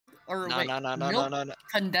Or No, wait, no, no, no, milk, no, no.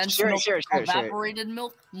 condensed Sure, milk, sure. evaporated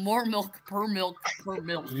milk, more milk per milk per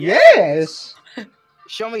milk. Yes.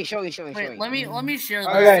 Show me. Wait, let me share this.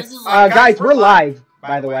 Okay, This is like, guys, we're live,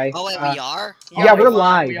 by the way. Oh wait, we are? Yeah, we're We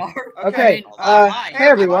live. are. Okay, Hi. hey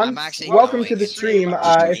everyone, I'm actually welcome going to the into stream.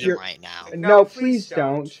 a If you're right now. no, please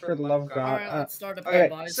don't, for the love of Alright, God. let's start a Okay,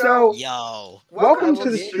 boys. so Yo. welcome to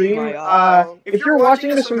the stream. If you're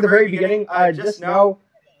watching this from the very beginning, just know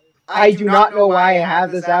I do not know why I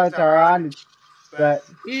have this avatar on, but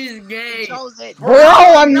He's gay. bro,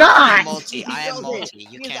 I'm I'm not. multi. I am multi.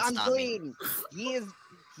 You can't stop me. He is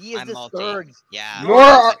I'm the multi. third. Yeah.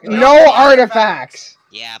 No artifacts.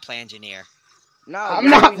 Yeah, play engineer. No, I'm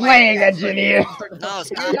not playing engineer. No,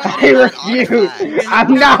 stop I putting on refuse. artifacts.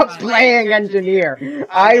 I'm not playing engineer.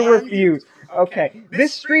 I refuse. Okay,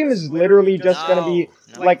 this stream is literally just gonna be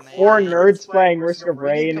like four nerds playing Risk of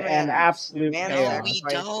Rain and absolute Man, No, chaos. we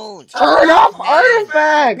don't. Turn off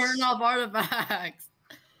artifacts! Turn off artifacts.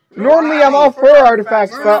 Normally I'm all for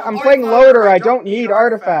artifacts, but I'm playing loader. I don't need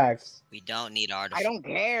artifacts. We don't need I artifacts. don't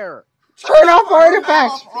care. Turn off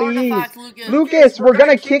artifacts, Turn off please. artifacts, Lucas, we're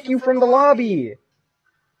gonna kick you from the lobby.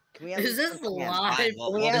 Can we Is this live? Fine,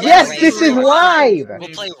 we'll Yes, play this is Rainstorm. live. We'll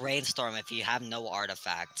play Rainstorm if you have no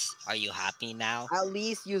artifacts. Are you happy now? At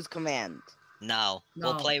least use command. No.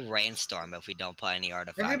 We'll No. play Rainstorm if we don't put any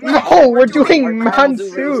artifacts. Everybody- No, we're doing We'll do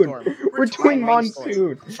monsoon. Rainstorm. We're doing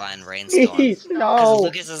monsoon. Fine, Rainstorm. Please, Because no.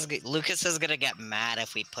 Lucas is gonna get mad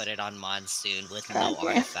if we put it on monsoon with no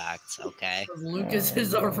artifacts. Okay. Lucas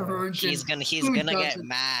is a virgin. He's gonna Who get doesn't?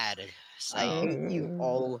 mad. I So hate you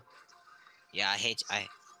all. yeah,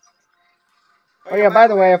 Oh yeah, by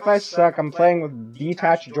the way, if I suck, I'm playing with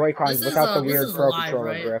detached Joy-Cons This is, without the this weird is Pro live, Controller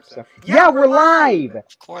right? grip. So. Yeah, we're live!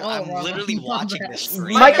 Of course, Oh, I'm wow. literally watching this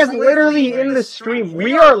stream. Micah's literally in the stream.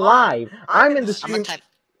 We are live. I'm in the I'm stream gonna type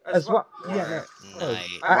as well. Yeah, no. night.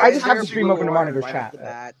 I just have the stream open to monitor chat.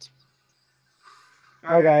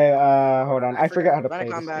 Okay, hold on. I forgot how to play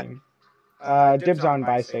this game. Dibs on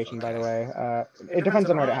buy station, by the way. It depends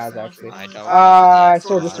on what it has, actually. I don't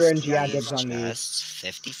Soldier Syringe, yeah, dibs on me.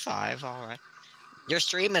 55, alright. Your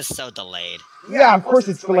stream is so delayed. Yeah, of course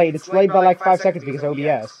it's delayed. It's delayed by like 5 seconds because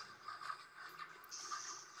OBS.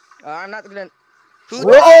 I'm not gonna.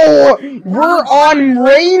 Bro, we're on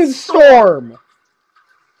Rainstorm.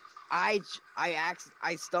 I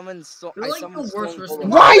summoned. You're like the worst person.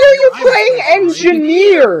 Why are you playing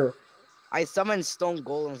engineer? I summoned stone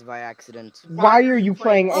golems by accident. Why are you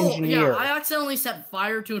playing Oh, engineer? yeah, I accidentally set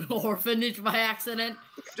fire to an orphanage by accident.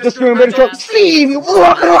 Just doing a bit of trouble. Steve,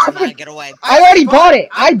 Get away. I already bought it.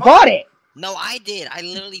 I bought it. No, I did. I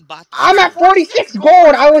literally bought this. I'm at 46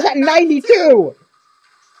 gold. I was at 92.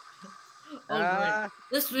 Oh, great.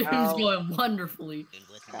 This stream's going wonderfully.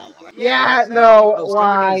 Yeah, no,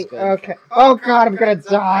 why? Okay. Oh god, I'm gonna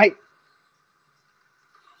die.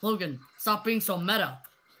 Logan, stop being so meta.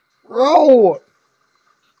 Bro!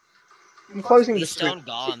 I'm closing the These stream. stone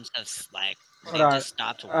golems have like they Hold on. just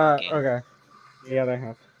stopped working. Okay. Yeah, they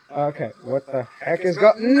have. Okay, what the heck is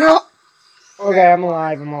No! Okay, I'm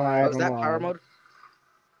alive, I'm alive, Oh, is that power mode?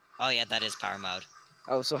 Oh yeah, that is power mode.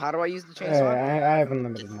 Oh, so how do I use the Hey, chainsaw? I have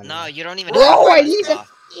unlimited money. No, you don't even. Bro, have I a need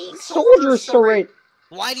chainsaw. a soldier syringe.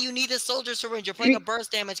 Why do you need a soldier syringe? You're playing a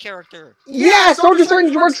burst damage character. Yeah, soldier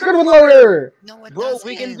syringe works good with loader. No, it Bro, doesn't.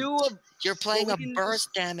 we can do a. You're playing we a can-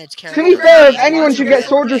 burst damage To character. be fair, if anyone should get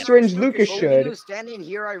soldier syringe, Lucas should. Standing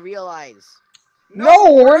here, I realize.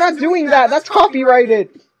 No, we're not doing that. That's copyrighted.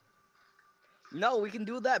 No, we can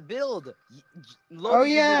do that build. Oh,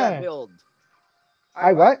 yeah. Do that build.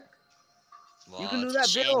 I what? Well, You can do it's that a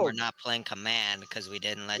shame build. we're not playing command because we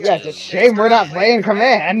didn't let Yeah, you. it's a shame we're not playing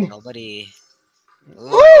command. Nobody. Ooh,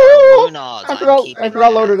 Woo! rune odds. I I'm forgot keeping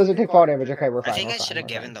loader that. doesn't take fall damage. Okay, we're I fine. think we're I fine, should have we're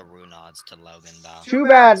given fine. the rune odds to Logan though. Too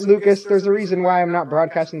bad, Lucas. There's a reason why I'm not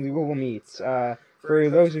broadcasting the Google Meets. For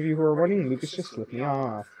those of you who are wondering, Lucas just flipped me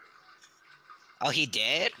off. Oh, he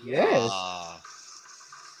did? Yes. Oh.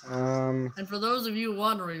 And for those of you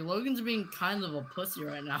wondering, Logan's being kind of a pussy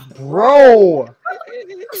right now. Bro!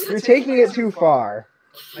 You're taking it too far.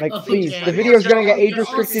 Like, Okay. please, the video's gonna get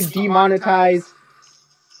age-restricted, demonetized.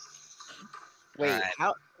 Wait, Alright.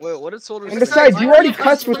 how? Wait, what did soldier? And besides, you already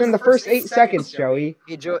cussed within the first 8 seconds, Joey.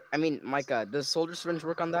 Hey, Joe. I mean, Micah. Does soldier syringe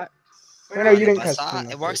work on that? No, you didn't Buzzsaw, cuss.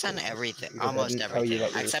 It works on everything, Because I almost didn't tell you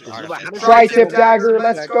everything, that you except were- artifact. Tri-tip dagger,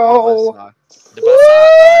 let's go! The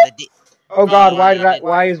buzzsaw, Oh god,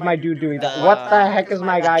 why is my dude doing that? What the heck is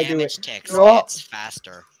my guy doing? damage ticks. No. It's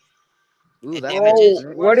faster. Ooh, It that damages-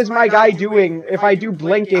 Oh, what is my guy doing if I do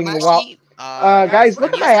blinking I'm while... actually, guys,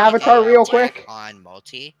 look I'm at my using avatar a real attack quick. On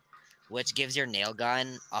multi, which gives your nail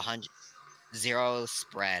gun 0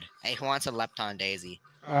 spread. Hey, who wants a Lepton Daisy?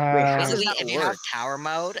 how does Basically, that if you have work? tower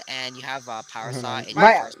mode and you have power saw in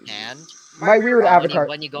My- your first hand, My weird avatar.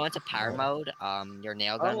 when you go into power mode, your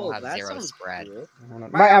nail gun will Oh, have that 0 sounds spread. cool.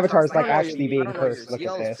 My avatar is I don't like know, actually I being don't know, your cursed. Look at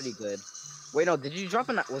ZL is this. pretty good. Wait, no, did you drop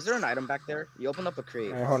was there an item back there? You opened up a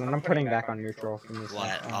crate. Alright, hold on, I'm putting back on neutral. Give me a sec.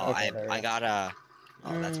 What? Okay, there we I go. got a.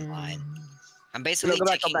 Oh, that's mine. I'm No, basically go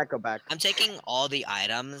back, taking. go back. I'm taking all the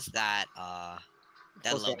items that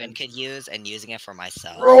Full Logan stand. could use and using it for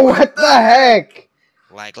myself. Bro, what the heck?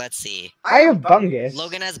 Like, let's see. I have Bungus.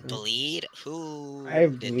 Logan has bleed. Who I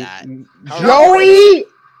have did that? Joey!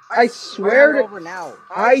 I swear to. over now.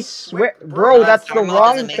 I swear, bro, No, that's the formal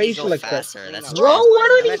wrong doesn't make you facial go expression. faster. That's Bro,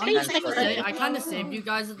 what are transport. these I'm just gonna say, I kind of saved you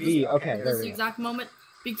guys at V, okay, this there we go. exact moment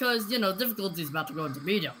because difficulty is about to go into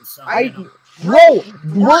medium. So Bro,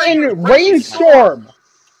 we're in rainstorm.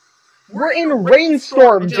 We're in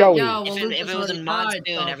rainstorm, Okay, Joey. yeah, well, If Lucas it was already in died, monsoon,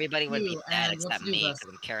 so everybody would be you, dead and except let's do me this.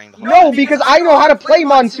 because I'm carrying the whole. No, because I know how to play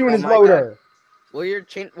monsoon as Oh my God. loader. Will your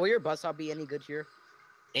buzzsaw be any good here?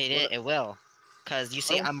 It will, cause you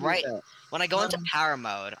see, Why don't I'm you right. use that? When I go into power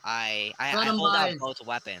mode, I Let 'em hold out buy. both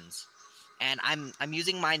weapons, and I'm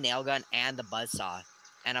using my nail gun and the buzzsaw,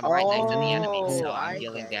 and I'm right next to the enemy, so Oh, I'm I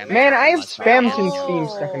dealing get it. damage. Man, with I the have buzzsaw spam and- since Steam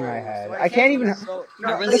stuck in my head. So I can't even. So,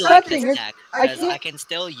 I No, really the like sad thing this is, tech I because can't- I can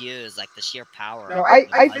still use like the sheer power. No, of I the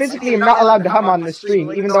buzzsaw. physically am not allowed to hum on the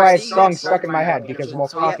stream, even though I have songs stuck in my head because, well,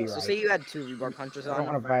 So copyright. say you had 2 rebar punches I don't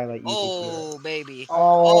on. want to violate YouTube. Oh baby.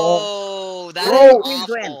 Oh, Oh, that Bro. is Queen's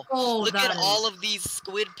Gland. awful. Oh, Look that at is- all of these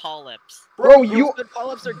squid polyps. bro, you. Good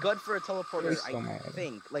follow-ups are good for a teleporter, You're so mad. I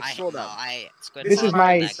think. Like, I scroll no, down. squid This is polyps are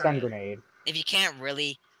my that stun good. grenade. If you can't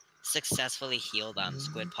really successfully heal them,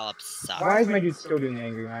 squid polyps suck. Why is my dude still doing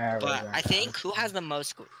angry? My arrows But aren't I think who has the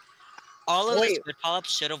most all of the Wait. squid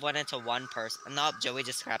polyps should have went into one person. No, Joey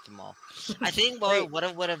just scrapped them all. I think Wait.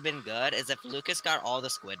 what would have been good is if Lucas got all the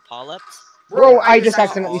squid polyps. Bro, I Lucas just got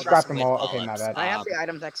accidentally all the scrapped them squid all. Okay, my polyps. bad. I have the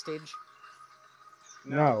item tech stage.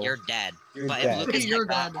 No. You're dead. You're But dead. if Lucas You're had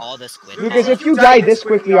got dead. all the squid Lucas, polyps, if you die this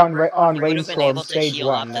quickly on he would have been Rainstorm able to stage heal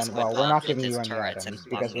up 1, the then, squid well, we're polyps not with giving his you any turrets items and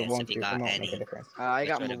because it bungus won't, if he it got won't any. make a difference. I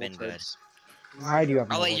got Which would have mobile been good. turrets. Why do you have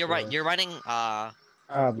Oh wait, mobile you're right. turrets? You're running Blue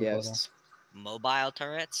bubble. Yes. mobile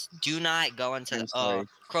turrets. Do not go into I'm the sorry.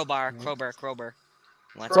 crowbar. Mhm. Crowbar.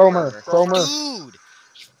 What's Cromer. Dude,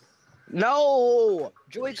 No!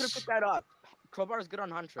 Joey could have picked that up. Crowbar is good on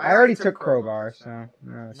Huntress. I already took crowbar, so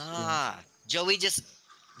no. it's nah. Joey's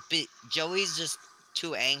just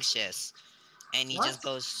too anxious, and he just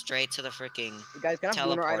goes straight to the freaking. You guys, can I have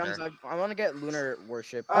lunar Teleporter. items? I want to get lunar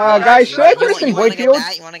worship. Guys, should I put us in You void wanna get fields?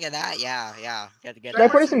 that? You wanna get that? Yeah. Get Should I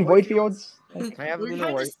that. put us in void fields? Can I have Were you lunar trying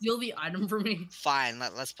to worship? steal the item from me? Fine.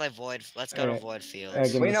 Let's play void. Let's go to Alright. void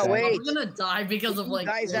fields. Give me Wait, a no, sec. wait. We're gonna die because of like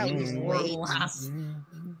Guys, all at these least horrible wait. ass.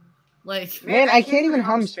 Like Man, I can't even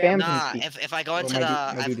hum spam Nah, since if I go Well, into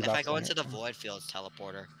my dude is if I go outside. into the void fields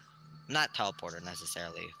teleporter, not teleporter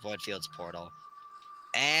necessarily, void fields portal,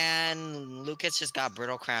 and Lucas just got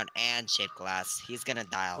brittle crown and shaped glass, he's gonna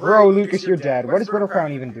die. Bro, Lucas, you're dead. What does Brittle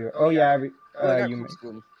Crown even do? Oh yeah, I got you. Corpse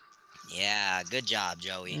Bloom. Yeah, good job,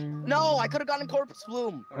 Joey. No, I could have gotten Corpse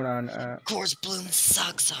Bloom. Hold on. Corpse bloom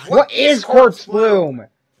sucks on. What is Corpse Bloom?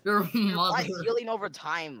 your mother. Applies healing over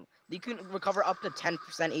time. You can recover up to 10%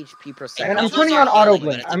 HP per And second. I'm Those turning are on auto healing, but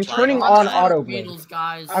blink. it's I'm applying turning over on time. auto blink. Beetles,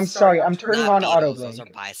 guys. I'm sorry, I'm turning Not on auto beetles, those blink.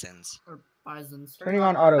 are bisons. Or bisons. Turning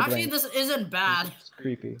on auto Actually, blink. this isn't bad. It's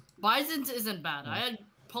creepy. Bisons isn't bad. I had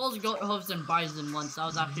Paul's goat hoofs and bison once. That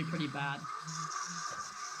was actually pretty bad.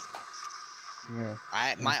 Yeah.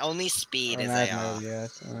 My only speed is And I a have no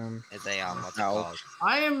yes. what's it Ouch. called?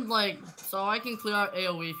 I am like, so I can clear out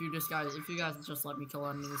AoE if you guys just let me kill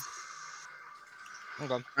enemies.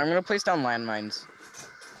 Okay. I'm gonna place down landmines.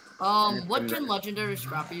 What can legendary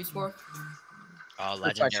scrap be used for?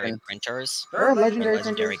 Legendary question. printers. There are Or legendary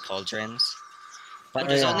legendary printers. cauldrons. But Oh,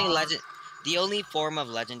 there's yeah. only the only form of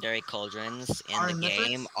legendary cauldrons in Are the in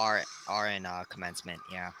game Mythics? are in commencement,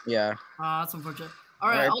 yeah. Yeah. That's unfortunate.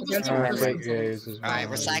 Alright, Alright, I'll just potential do this memory. until- Alright,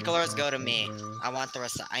 recyclers go to me. I want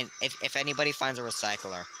the if anybody finds a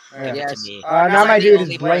recycler, give it to Yes. me. Now I'm my the dude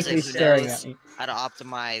only is blankly person who staring knows at me. how to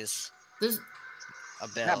optimize This a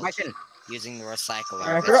Yeah, build Bison. using the recycler.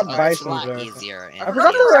 I forgot it's a Bison's lot there. easier. in I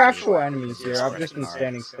forgot there were DLC. actual enemies here. I've just been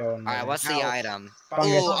standing still. Alright, what's the item?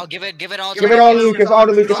 Fungus. Oh, I'll give it all. Give it all Lucas, all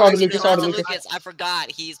to Lucas, No, all to actually, Lucas, no, all to to Lucas. I forgot.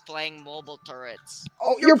 He's playing mobile turrets.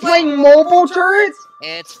 Oh, you're playing mobile turrets?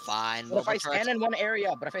 It's fine. But if I Mobile turrets, stand in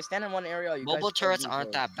one area, you mobile guys turrets can aren't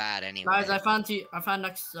use that bad anyway. guys, I found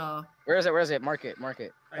next Where is it? Mark it.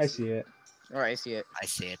 I see it. Alright, I see it. I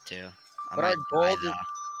see it too. I But might our die, gold is though.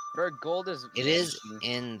 But our gold is It is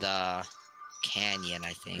in the canyon,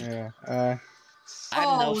 I think. Yeah. I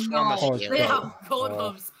have no form of Oh, healing. They have goat Oh.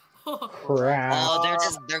 hooves. Crap. Oh,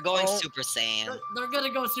 they're going Oh. Super Saiyan. They're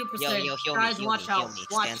gonna go Super Yo, Saiyan. yo, heal Guys, me, watch heal out. me.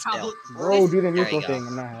 Watch Stand still. out. Bro, do the There you neutral go. thing.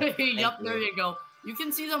 I'm not happy. Yup, Thank there you. you go. You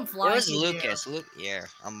can see them flying Where's through the air. Lucas? Luke, here.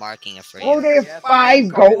 I'm marking it for Oh, you. they have Yeah, 5 fine.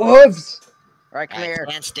 goat hooves. Alright, come Alright, here.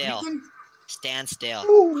 stand still. You Stand still.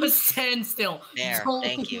 Ooh. can stand still. There, Don't-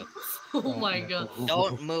 thank you. Oh my god.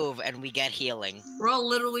 Don't move and we get healing. Bro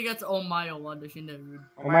literally gets oh my one to Shindu.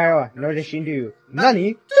 Omae no deshindu.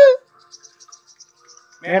 Nani?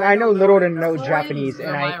 Man, I know little to no Boys, Japanese, and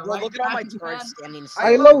am I Bro, look at all my right, turrets Japan? standing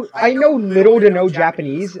I know little to no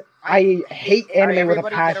Japanese. I hate anime with a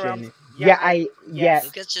everybody get around. passion. Yeah.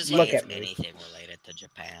 Lucas just Look hates at me. anything related to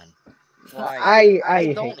Japan. Why?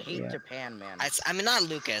 I don't hate- hate yeah. Japan, man. I mean, not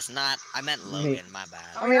Lucas, I meant Logan, my bad.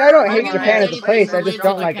 I mean, I don't I hate mean, Japan as a anything place. I just related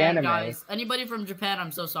don't to like Japan, anime. Guys. Anybody from Japan,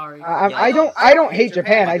 I'm so sorry. I don't hate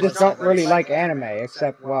Japan. I just don't really like anime,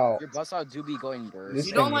 except well. Your bus out do be going burst. This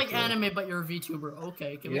You don't thing like is weird. anime, but you're a VTuber.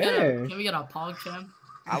 Okay, can we Yeah. get a pog cam?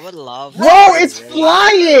 I would love. Whoa, it's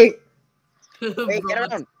flying! Hey, get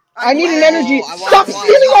around. I need an Whoa, energy. I Stop want-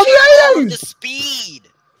 stealing all you took the all of items! the speed.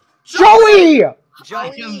 Joey!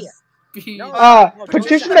 Joey. Speed.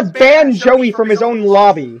 Petition to ban Joey from his own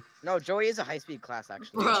lobby. No, Joey is a high-speed class,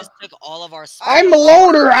 actually. You Bruh. just took all of our speed. I'm a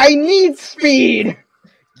loader. I need speed.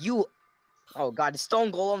 You. Oh God,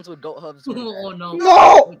 stone golems with goat hooves. were Oh bad. no.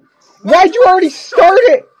 No! Why'd you already start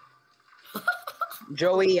it?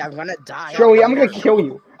 Joey, I'm gonna die. Joey, I'm gonna kill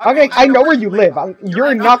you. I know where you live.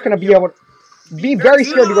 You're not gonna be able to. Be very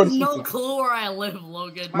You scared to go to have sleep. no clue where I live,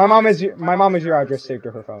 Logan. My mom is your address saved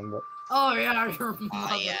to her phone, but Oh yeah, your mother.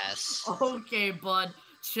 Ah, yes. Okay, bud,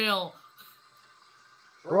 chill.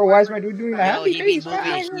 bro, why is my dude doing the Yo, happy he be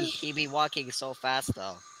face? moving. He be walking so fast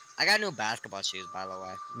though. I got new basketball shoes, by the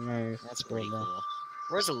way. Nice. That's pretty cool.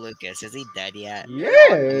 Where's Lucas? Is he dead yet?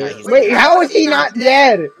 Yeah. Wait, how is he not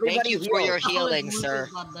dead? Thank you for your How is healing, Lucas sir.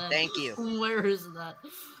 not dead? Thank you. Where is that?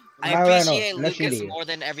 I No, no, no. appreciate No, Lucas Shindy. more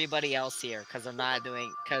than everybody else here because they're not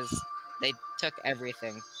doing because they took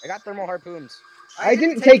everything. I got thermal harpoons. I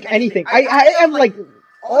didn't take anything. I have like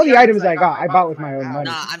all the items I got. I bought with my own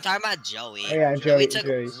money. Nah, I'm talking about Joey. Oh, yeah, Joey Joey- took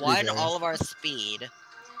Joey, screw one, Joey. all of our speed.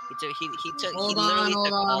 He took. Hold he literally on,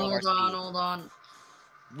 took all of our speed. hold on.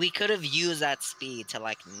 We could have used that speed to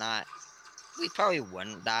like not. We probably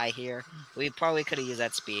wouldn't die here. We probably could have used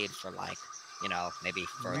that speed for like, you know, maybe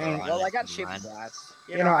further Man, on. Well, I in got the shaped run. glass.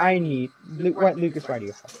 You know, I need. Lucas, why do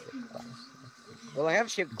you have it? Well, I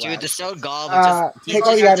have shaped glass. Dude, the stone golem just Take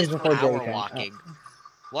all the just items before power Joey can. walking.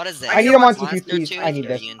 What is this? I need a monster tooth, please. I need Or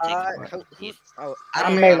this. you can take it for who- teeth? oh, I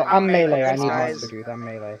I'm don't melee. know. I'm melee. I Thanks, need guys. monster tooth. I'm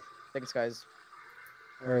melee. thanks, guys.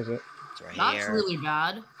 Where is it? It's right That's here. really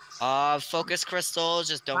bad. Focus crystals,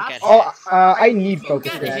 just don't get That's- hit. Oh, I need You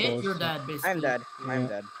focus get hit, crystals. you're dead, basically. I'm dead. I'm Yeah.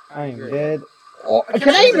 dead. I am You're dead. Oh, can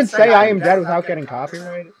I even say I am dead without getting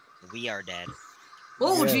copyrighted? We are dead.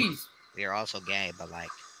 Oh Yeah. jeez. We are also gay, but like,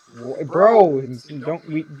 Bro, don't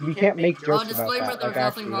we can't make jokes about Disclaimer, that. there's Like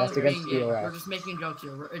nothing actually, wrong that's with against being gay. We're TOS. just making jokes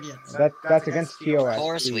here. We're idiots. That's against TOS. of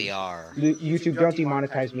course please. we are. YouTube, don't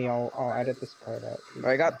demonetize me. I'll edit this part out. please.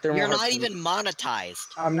 I got thermal You're not harpoons. even monetized.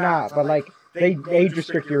 I'm not, but like they age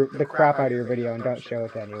restrict the crap out of your video and don't show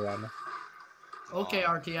it to anyone. Okay,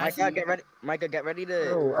 RT. I see. Micah, get ready. Micah, get ready to.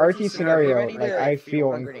 Bro, RT scenario, ready like to I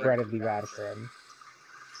feel hungry. incredibly bad for him.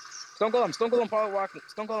 Stone Golem power walking.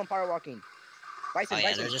 Stone Golem power walking. Bison, Oh yeah,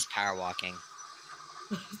 Bison. they're just power walking.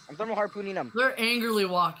 I'm thermal harpooning them. They're angrily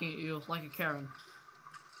walking at you like a Karen.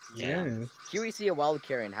 Yeah. Here we see a wild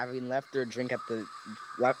Karen having left their drink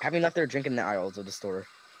in the aisles of the store.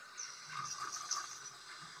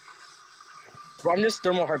 Bro, I'm just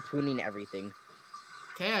thermal harpooning everything.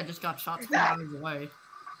 Okay, I just got shot 2 hours away.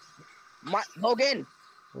 Logan.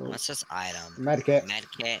 What's this item? Medkit.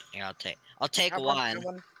 Medkit. Here, I'll take Have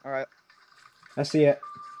one. All right. I see it.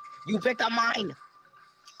 You picked up mine.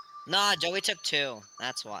 Nah, Joey took 2.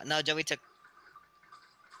 That's why. No, Joey took.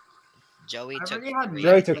 Joey I took. already had 3,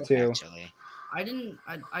 Joey took 2. Actually. I didn't.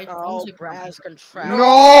 I Oh, only took brass one. contract.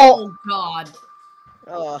 No!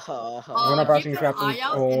 Oh god. We're not passing keep traps an eye in-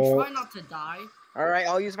 out oh. and try not to die. All right,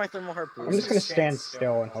 I'll use my thermal harpoon. I'm just gonna stand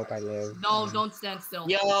still and hope I live. No, don't stand still.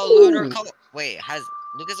 Yo, Ooh. Lunar. Wait,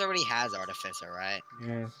 Lucas already has Artificer, right?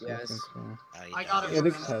 Yes. I Yes. think so. Oh, he I got does. it. Yeah,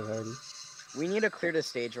 Lucas has already. We need to clear the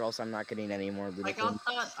stage, or else I'm not getting any more loot. I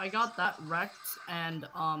got that wrecked and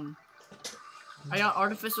I got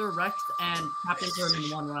Artificer wrecked and Captain Turn in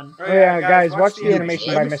 1 run. Oh yeah, guys, watch the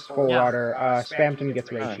animation by did? Miss Fullwater. Spamton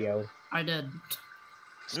gets ratio. I did.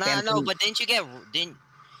 Nah, no, but didn't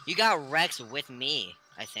you got Rex with me?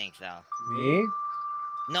 I think though. Me?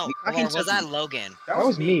 No, I or can was tell that you. Logan? That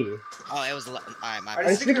was me. Oh, it was. Alright, my I bad.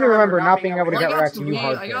 distinctly remember not being able to Well, get wrecked and you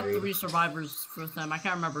hard I got carried. 3 survivors for them. I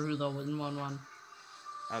can't remember who though in 1-1.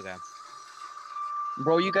 Okay.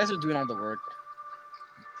 Bro, you guys are doing all the work.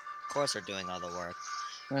 Of course, they're doing all the work.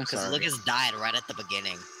 I'm Because sorry. Lucas died right at the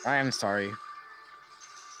beginning. I am sorry.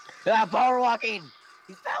 Ah, power walking!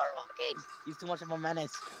 He's power walking! He's too much of a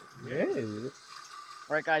menace. Yeah.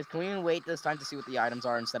 Alright, guys, can we wait this time to see what the items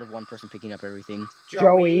are instead of one person picking up everything?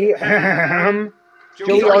 Joey.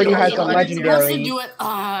 Joey already has a You're supposed to legendary. do it,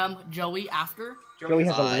 Joey after. Joey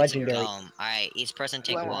has a It's a legendary. dome. Alright, each person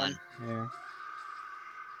take I want one. Yeah.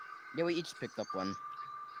 Yeah, we each picked up one.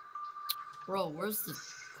 Bro, where's the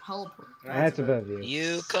teleport? That's above you.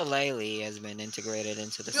 Ukulele has been integrated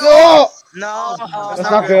into the. No! No! That's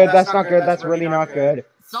not good. That's not good. That's really not good.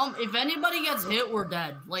 If anybody gets hit, we're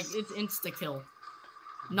dead. Like, it's insta kill.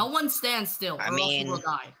 No one stands still, or I else mean, we will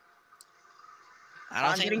die. I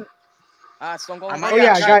don't I'm think. getting... Stone Golem. I might Oh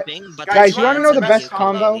yeah, not guys, tripping, but guys, you want to know the defense best of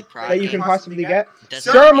combo ukulele that you can proccing possibly get?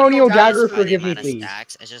 doesn't Ceremonial dagger, by the forgive me amount of please.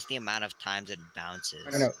 stacks, it's just the amount of times it bounces.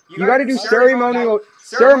 I know. You gotta do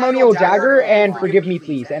ceremonial dagger and forgive me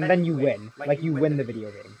please, and then you win. Like you win the video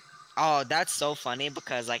game. Oh, that's so funny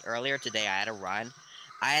because like earlier today I had a run.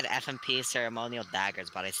 I had FMP ceremonial daggers,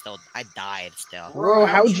 but I died still. Bro,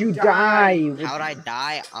 how'd you die? How'd I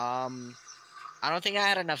die? I don't think I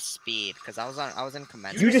had enough speed because I was in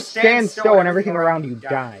commensurate. You just stand still and everything around you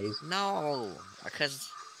dies. No, because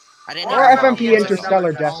I didn't. Or have FMP soul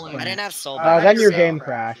Interstellar bound. Destiny. I didn't have soul bound, Then your so game I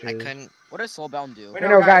crashes. couldn't. What does Soulbound do?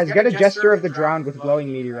 No, guys, get a Gesture of the Drowned with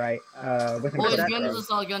Glowing Meteorite. With Boys, that, guns Incredible. us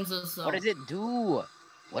all, guns us all. What does it do?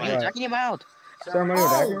 What are you What? talking about? Ceremonial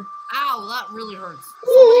dagger? Ow, that really hurts.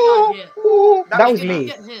 Somebody got hit. That was Somebody me.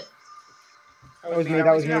 get hit. That was me.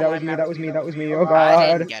 That was me. That was me. That was me. That was me. Oh I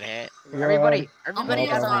didn't god. get hit. Everybody Somebody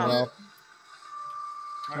has got a... hit.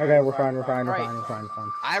 Okay, we're fine. We're fine. We're fine. We're fine. We're fine.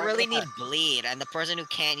 I really need bleed, and the person who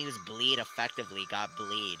can't use bleed effectively got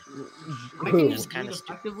bleed. I can Who? use Kinda bleed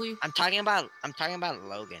stupid. effectively. I'm talking about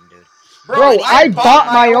Logan, dude. Bro, I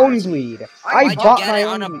bought my own bleed. I Why'd you bought get my it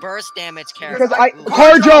own on a bleed. burst damage character? Because Ooh.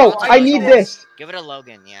 Carjo, I need this. Give it a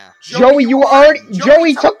Logan, yeah. Joey,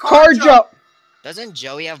 Joey took Carjo. Doesn't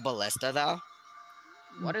Joey have ballista though?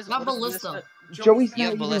 What is Not what is ballista. Joey's You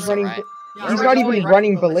not have even ballista, running. right? Yeah, He's I'm not running even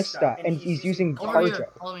running ballista, and he's using over here. Carjo.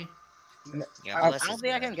 Follow me. Yeah, I ballista's don't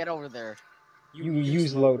think I good. can get over there. You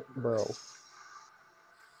use load, bro.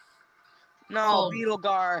 No, Oh. Beetle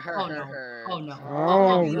Guard. Oh no. Oh no.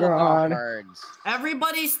 Oh Beetle god. Guards.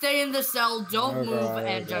 Everybody stay in the cell. Don't Oh, move God,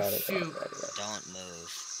 and oh, just God, shoot. Don't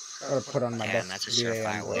move. Gotta put on my Man, best. that's a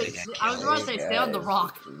surefire way to Wait, get I was killed. about to say, stay on the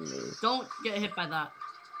rock. Don't get hit by that.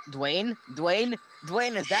 Dwayne,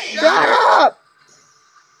 is that you? Shut up!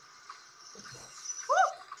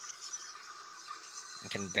 I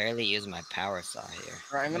can barely use my power saw here.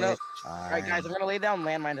 Alright, I'm gonna. It's Alright, guys, I'm fine. gonna lay down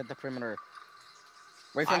landmines at the perimeter.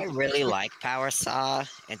 Wait for I really like power saw.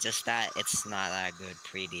 It's just that it's not that good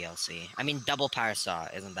pre-DLC. I mean, double power saw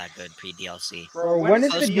isn't that good pre-DLC. Bro, when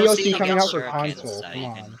is the Post DLC, DLC you coming get out for shurikens, console? so Come you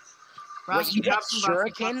on. can- Wait, you got Captain, Captain,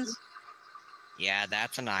 shurikens? Yeah,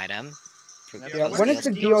 that's an item. Yeah, when is the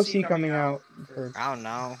DLC coming out for? I don't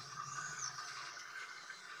know.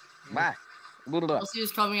 Bye. Blah, blah, blah. DLC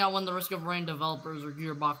is coming out when the Risk of Rain developers or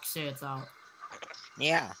Gearbox say it's out.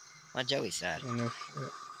 Yeah, what Joey said. Oh, no shit.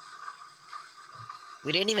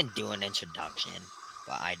 We didn't even do an introduction,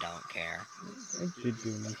 but I don't care. I did do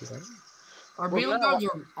an intro. Our Well, beetle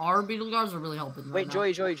no. guards are really helping. Wait,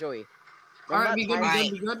 right Joey. Alright, be good, be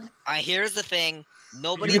Alright. good, be good. Here's the thing.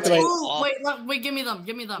 Nobody You takes play- Ooh, all... wait, give me them.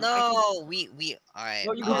 No, we, alright.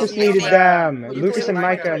 No, you Lucas Oh, needed okay. them. Well, Lucas and ukulele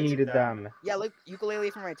Micah for my needed them. Yeah, look, ukulele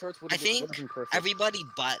for my torch would I have think been perfect. everybody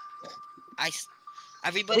but...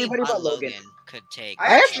 Everybody but Logan could take...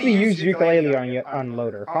 I actually used ukulele on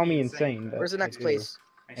loader. Call me insane, but Where's the next I do. place?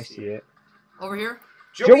 I see it. Over here.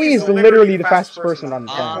 Joey is literally the fastest person on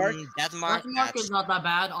the planet. Deathmark, Mark is not that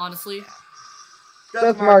bad, honestly.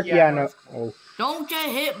 Deathmark, yeah, no. Oh. Don't get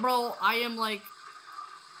hit, bro. I am like...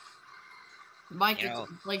 Mike, You know,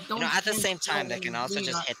 like, don't... at the stand same time, they still can when also doing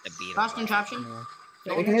just that. hit the beetle. Fast right? contraption.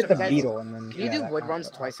 Yeah. They can hit the beetle and then. Can you yeah, do that void counts. runs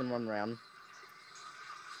twice in one round?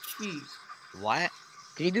 Jeez. What?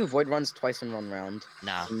 Can you do void runs twice in one round?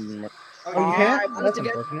 Nah. Oh, you I can't? wanted That's to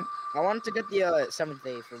get- unfortunate. I wanted to get the 7th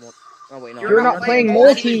day for one. Oh wait, no. You're not playing We're not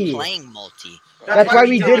multi. even playing multi. That's why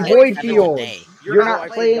we We're did not Void every Field. day. You're Oh, not I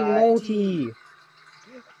playing forgot. multi.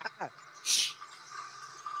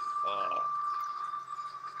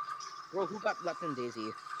 Bro, who got left in Daisy?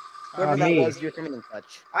 Whoever that Me. was, you're coming in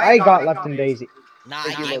clutch. I got left in Daisy. Nah,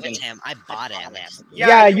 Thank I you, gave Logan. it to him. I bought it.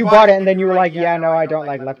 Yeah, you bought it, and then you were like, yeah, no, I don't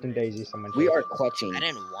like Left and Daisy so much. We are clutching. I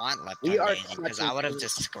didn't want Left We on are Daisy because clutching I would have for-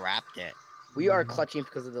 just scrapped it. We are clutching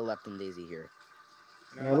because of the Left and Daisy here.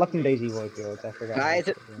 No, Left and Daisy Void Fields, I forgot.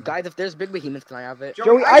 Guys, if there's big behemoths, can I have it?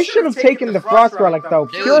 Joey, I should have taken the Frost Relic, though.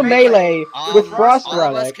 Dude, Pure melee with Frost all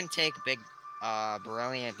of us Relic. can take big,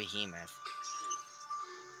 brilliant behemoth.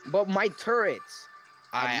 But my turrets.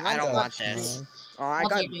 I don't want this. Oh, I I'll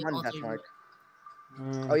got take it, one I'll death take mark.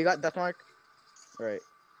 Mm. Oh, you got death mark? Right.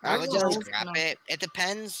 I would just Actually, scrap it. It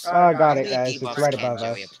depends. Oh, I got How it, many guys. It's debuffs right can above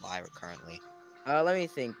Joey us. apply currently? Let me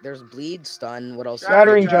think. There's bleed, stun. What else?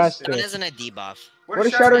 Shattering That Justice. isn't a debuff. What does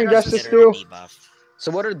It's Shattering not Justice considered do? a debuff.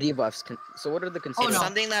 So what are debuffs? So what are the Oh, It's considered? no.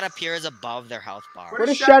 something that appears above their health bar. What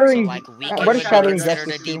does So Shattering... like weaken what would does be Shattering considered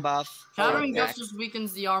Justice a do? debuff. Shattering okay. Justice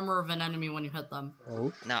weakens the armor of an enemy when you hit them.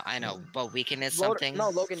 Oh. No, I know, but weaken is Lo- something. No,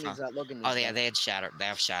 Logan needs that. Logan needs Oh yeah, that. they had shatter. They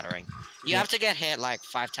have shattering. You Yeah. have to get hit like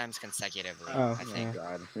 5 times consecutively. Oh, I think. yeah.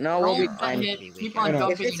 God. No, we'll be Don't get fine. hit. Be Keep weaker. on I know.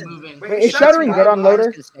 jumping If it's and a- moving. Wait, is Shattering good on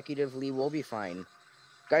loader? Consecutively, we'll be fine.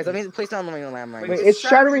 Guys, let me place down my landmine. Wait, is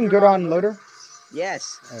Shattering good on loader?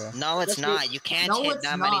 Yes. Okay. No, it's Just not. You can't No, hit it's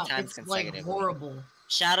that not. many times It's like consecutively. horrible.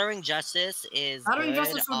 Shattering Justice is Shattering good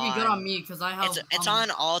Justice would be good on me because I have. It's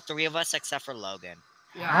on all 3 of us except for Logan.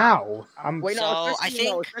 Yeah. How? Wait, So, no, I especially,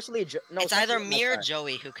 no, think especially no, It's either especially me or Micah.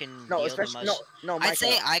 Joey who can No, deal the especially most. no, Micah. I'd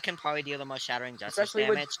say I can probably deal the most Shattering Justice Especially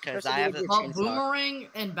with- damage because especially I have with the your Well, chainsaw. boomerang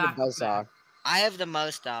and back. Buzzsaw. I have the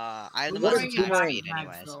most attack Boomerang and back speed attacks,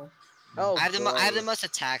 anyways. though. Oh, I have the most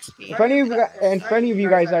attack speed. If any of you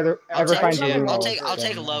guys ever I'll take find two. Bruno, I'll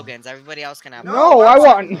take then- Logan's. Everybody else can have. No, I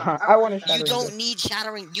want a You Shattering don't Justice. need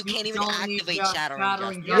Shattering. You can't even don't need activate Shattering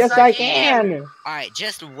Shattering Justice. Justice. Yes, I can. All right,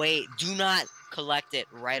 just wait. Do not collect it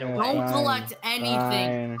right Yeah, away. Don't fine, collect anything.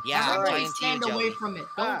 fine. Yeah, I'm Everybody talking to you, stand away Joey. from it.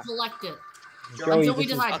 Don't collect it. Joey, Until we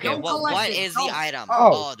this is- decide. Okay, Don't collect what it. is Don't. the item?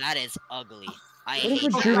 Oh. Oh, that is ugly. I What is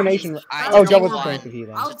hate that. rejuvenation? Alright, Oh, take double one. strength of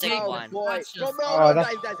heathen. I'll So take take one. it. That's just. No, Oh, that's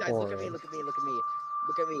guys, look at me, horrid. look at me, look at me,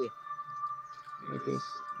 look at me. Like this.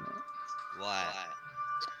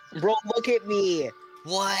 What? Bro, look at me.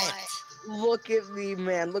 What? Look at me,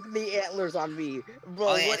 man. Look at the antlers on me. Bro,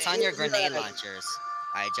 Oh, yeah, what it's on your is grenade that? launchers.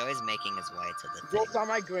 Alright, Joey's making his way to the Bro, thing. it's on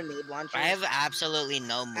my grenade launcher. I have absolutely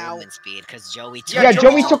no movement speed because Joey took Yeah,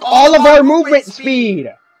 Joey took all of our movement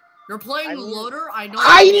speed. You're playing I mean- loader. I don't.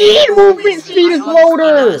 I need movement speed as I honestly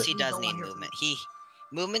loader. He does don't need wanna hear movement.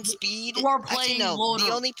 Movement speed. You are Actually, playing no. loader.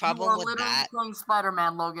 The only problem you are with literally that. playing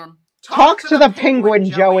Spider-Man, Logan. Talk to the penguin,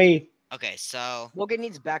 Joey. Okay, so Logan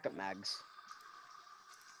needs backup mags.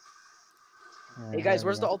 Hey guys,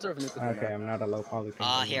 where's the altar of Nuka? Okay, I'm not a low poly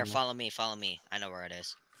penguin. here, anymore. follow me, follow me. I know where it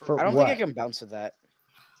is. For I don't what? think I can bounce with that.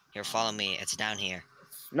 Here, follow me. It's down here.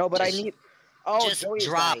 No, but Just- I need. Oh, just Joey's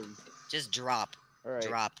drop. dying. Just drop, All right.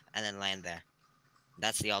 drop, and then land there.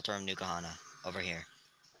 That's the altar of Nukahana over here.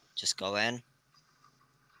 Just go in.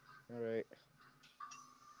 All right.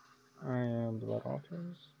 I am blood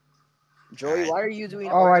altars. Joey, Alright. why are you doing?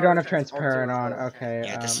 Oh, I don't have altar transparent on. of- Okay.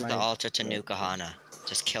 Yeah, this is the I- altar to Nukahana.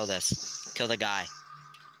 Just kill this. Kill the guy.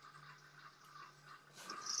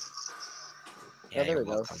 Yeah, there you're we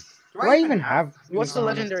go. welcome. Do I even have? What's the Nukahana?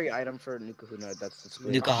 legendary item for Nukahuna? That's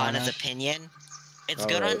displayed? Nukahana's opinion. It's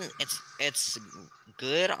good Alright. on it's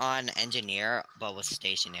good on engineer, but with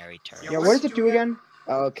stationary turrets. Yeah, what does it do again?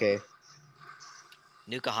 Oh, okay.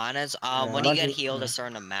 Nukahana's Yeah, when you get bunch of- healed yeah. a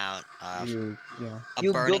certain amount, yeah. a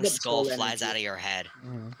You burning build up skull soul flies energy. out of your head.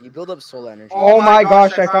 Mhm. You build up soul energy. Oh my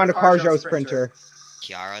gosh! I found a Carjo sprinter.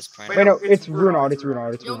 Kiara's print. Wait, no, it's Runard. It's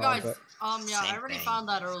Runard. It's Yo, Runard. guys. Yeah, I Same already thing. found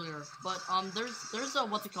that earlier. But there's a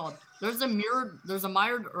what's it called? There's a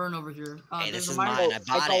mired urn over here. Hey, There's this a is mired. mine.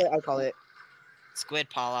 I bought it. I call it. Squid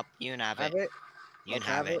Polyp, you can have Have it. it. You can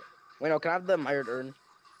Okay, have it. Wait, no, can I have the mired urn?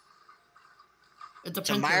 It's a It's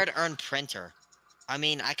a printer. mired urn printer. I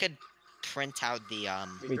mean, I could print out the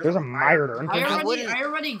Wait, there's a mired urn. I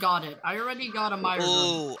already got it. I already got a mired urn.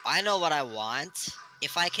 Ooh, I know what I want.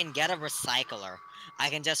 If I can get a recycler, I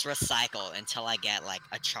can just recycle until I get like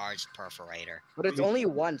a charged perforator. But it's only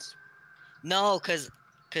once. No, cause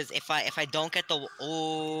if I don't get the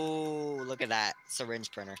look at that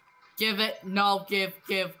syringe printer. Give it. No, give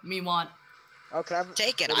me one. Oh, can I have...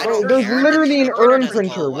 Take it. Bro, I Bro, don't there's care. literally an The printer urn doesn't go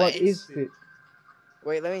printer. What away. is it?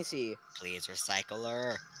 Wait, let me see. Please,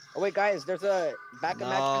 recycler. Oh wait, guys, there's a backup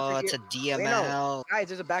mag No, printer it's here. a Wait, DML. no. Guys,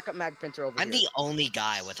 there's a backup mag printer over I'm here. the only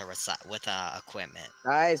guy with equipment.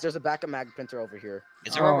 Guys, there's a backup mag printer over here.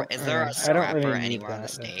 Is there Oh, is there a I don't really scrapper need anywhere on the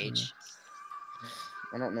that, that's stage?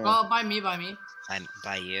 I don't know. Oh, by me. I'm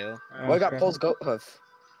by you. Well, I got Pole's goat hoof.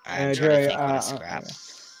 I'm trying Jerry, to think what a scrap. okay.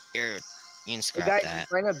 Here, you can Hey scrap guys, that.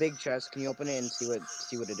 find a big chest. Can you open it and see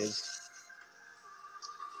what it is?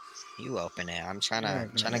 You open it. I'm trying Yeah,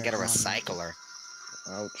 to get a yeah, recycler.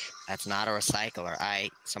 Ouch. That's not a recycler.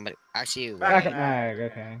 Somebody actually Backup wait. mag,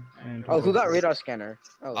 okay. And Oh, who got radar? radar scanner?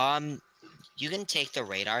 Oh. You can take the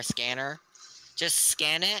radar scanner. Just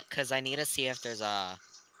scan it, cause I need to see if there's a.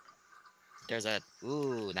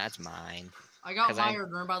 Ooh, that's mine. I got 'Cause I-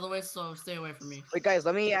 mired, by the way, so stay away from me. Wait, guys,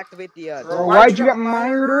 let me activate the. Bro, why'd you get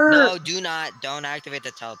mired? No, don't activate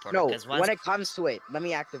the teleporter. No, Cause once. when it comes to it, let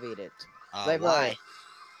me activate it. I have, Why?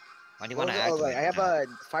 Why do you what want to was it? Oh, activate right, I it have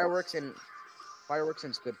now? fireworks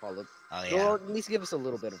and squid follow. Oh They'll yeah. at least give us a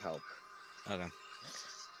little bit of help. Okay.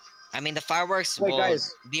 I mean, the fireworks Wait, will.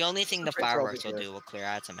 guys. The only thing the Secrets are over fireworks will here. do will clear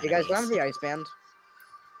out some Hey guys, do I have enemies. the ice band?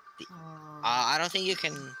 I don't think you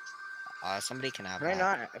can. Somebody can have Can I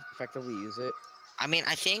that. not effectively use it? I mean,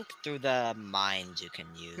 I think through the mines you can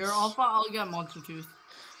use. Here, I'll get monster tooth.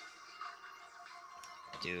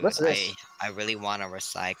 Dude, What's this? I really want a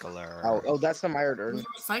recycler. Oh, that's the mired urn. There's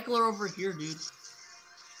a recycler over here, dude.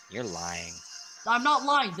 You're lying. I'm not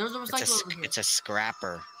lying. There's a recycler over here. It's a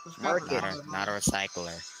scrapper, The scrapper, Mark it. not a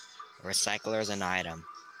recycler. A recycler is an item.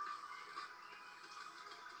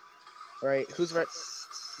 All right, who's ready?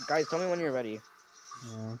 Guys, tell me when you're ready.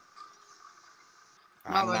 Yeah.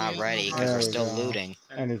 I'm not ready because There we're we still go. looting.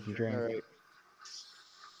 Energy drink. All right.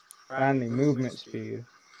 Finally, movement speed.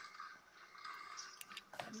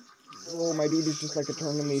 Oh, my dude is just like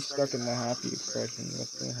eternally stuck in the happy expression. What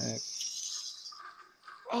the heck?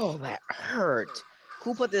 Oh, that hurt.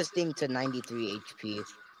 Who put this thing to 93 HP?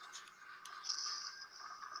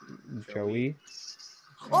 Joey?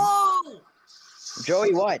 Oh!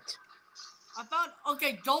 Joey, what? I found.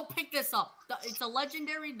 Okay, don't pick this up. It's a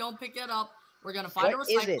legendary. Don't pick it up. We're gonna find What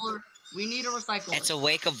a is it? recycler. We need a recycler. It's a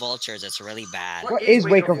wake of vultures. It's really bad. What is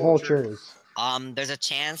Wake of Vultures? There's a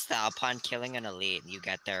chance that upon killing an elite, you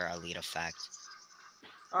get their elite effect.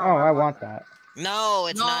 Oh, I want that. No,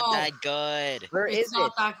 it's not No. that good. Where It's is not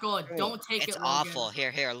it? that good. Hey, Don't take It's it. Logan. awful.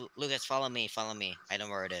 Here, Lucas, follow me. I know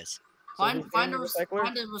where it is. So Find who find a found the recycler?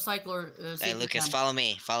 find a recycler. See Hey, if you Lucas, can. follow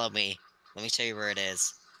me. Let me show you where it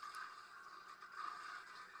is.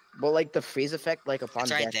 Well, like the freeze effect, like upon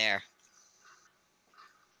It's right death. there.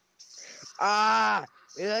 Ah,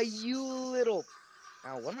 you little.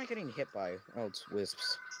 Ow, what am I getting hit by? Oh, it's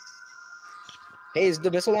wisps. Hey, is the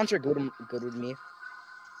missile launcher good with me?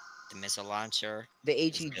 The missile launcher. The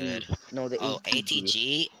is HEG. good. No, the Oh,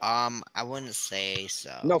 ATG. ATG? I wouldn't say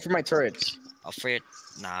so. No, for my turrets. Oh, for your...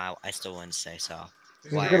 Nah, I still wouldn't say so.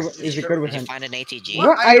 Is Where? it good with, is it good with Did you him? find an ATG?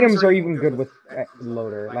 What items are even good with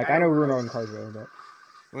loader? Like, I know Runo and Carjo, but...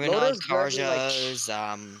 Runo, Loader's good with, like,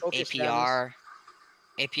 Carjos, focus APR.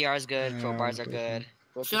 APR is good. Yeah, Crowbars are okay. good.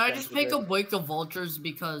 Focus Should I tanks just are pick good. a wake of vultures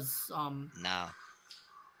because No.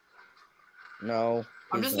 No.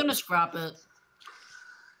 I'm please just don't. gonna scrap it.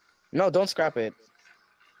 No, don't scrap it.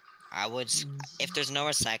 I would... If there's no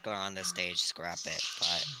recycler on this stage, scrap it.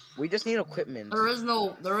 But... We just need equipment. There is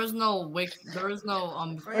no wake. There is no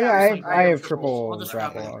Oh yeah, I have I'll triple just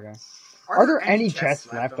scrap grapple, it. okay. Are there any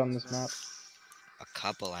chests left on this map? A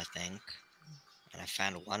couple, I think. And I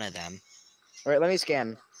found one of them. All right, let me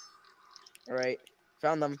scan. All right,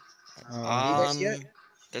 found them. You guys see it?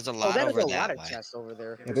 There's a Oh, lot that is over a that lot of way. chests over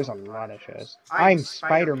there. Yeah, there's a lot of chests. I'm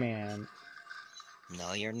Spider-Man.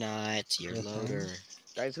 No, you're not. You're Yes, I am. loader.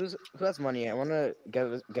 Guys, who has money? I wanna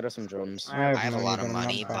get us some drones. I have a lot of but I'm not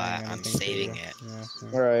money, but buying I'm anything for saving you. it. Yeah,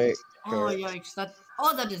 All right. Oh Sure. yikes! That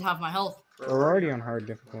didn't have my health. we're already on hard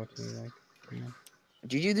difficulty, like, you know.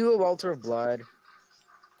 Did you do a Welter of Blood?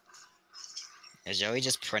 Is Joey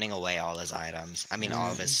just printing away all his items? I mean,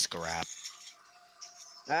 all of his scrap.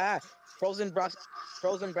 Ah, frozen brass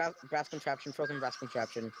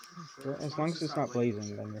contraption. As long as it's not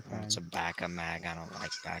blazing, then you're fine. It's a backup mag. I don't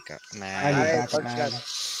like backup I mag. need Alright, backup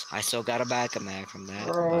let's mag. I still got a backup mag from that.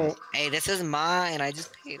 Bro. But... Hey, this is mine. I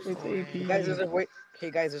just paid It's for AP. it.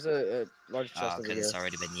 Guys, there's a large chest Oh, over because here. it's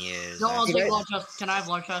already been used. No, I'll You take guys- large chest. Can I have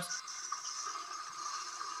large chest?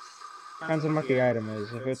 Depends on what the item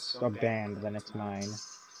is. If it's a band, then it's mine.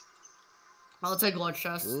 I'll take large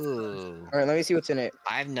chest. Ooh. All right, let me see what's in it.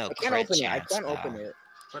 I have no I can't crit open it. I chance, can't though. open it.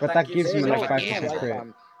 But that gives There's you no, like there's 5% no Y crit.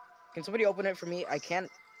 prompt. Can somebody open it for me? I can't.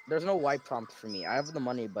 There's no Y prompt for me. I have the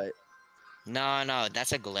money, but No,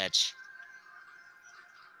 that's a glitch.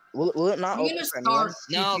 will it not I'm open gonna for anyone? start.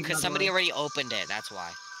 No, teaching, by because the somebody way. already opened it. That's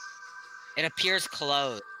why. It appears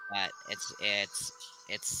closed, but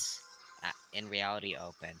it's in reality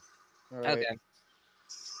open. All right. Okay.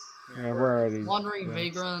 Yeah, where are these? Wandering Yeah.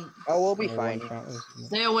 vagrant. Oh, we'll be Oh, fine. one shot was-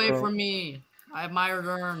 Stay away Bro, from me. I have my urn.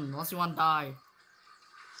 Unless you want to die.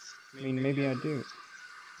 I mean, maybe I do.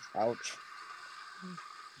 Ouch.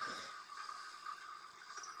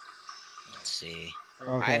 Let's see.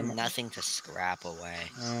 I Okay. have nothing to scrap away.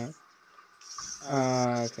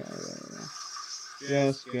 Okay.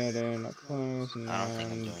 Just get in up close and I don't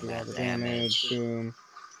think I'm then doing do all that the damage. Boom.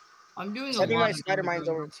 I'm doing a Sending lot my of spider mines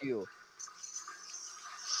damage. over to you.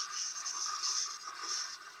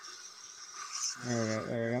 Alright,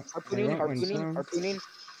 there we go. Harpooning, There we go. harpooning, harpooning.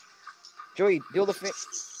 Joey, deal the fit.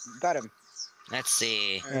 Got him. Let's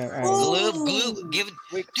see. Alright. Gloop, give it,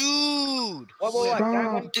 Wait. dude. What? Can I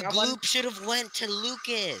have one? The Can I have one? gloop should have went to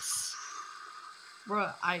Lucas.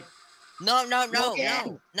 Bruh, No.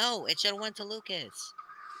 Logan. No, it should have went to Lucas.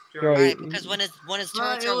 Joey, Right, because when his bruh,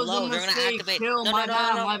 turrets it are was low, a they're gonna mistake. activate. Chill, No. my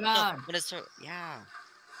bad. When his yeah.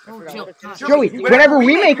 Oh, forgot chill. what it is. Joey, whenever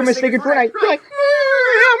we make a mistake in Fortnite, you're like,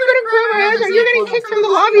 I'm gonna grab my ass and you're getting kicked from the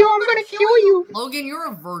lobby or I'm gonna kill you. Logan, you're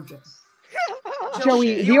a virgin.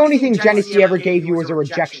 Joey, the only thing Genesee ever gave you was a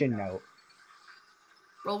rejection note.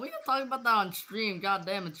 Bro, we can talk about that on stream. God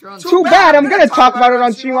damn, it's your own. Too bad, I'm gonna talk about it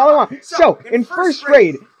on stream all I want. So, in first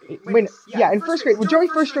grade, when Joey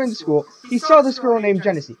first joined the school, he saw this girl named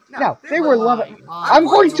Genesee. Now, they were loving. I'm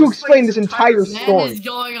going to explain this entire Man story. is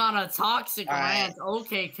going on a toxic Alright. rant.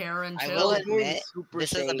 Okay, Karen, I chill. will That was admit, super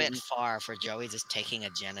this is a bit sane. far for Joey just taking a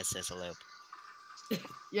Genesis loop.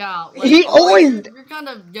 Yeah, He always- You're kind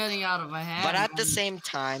of getting out of my hand. But at the man. same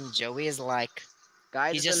time, Joey is like,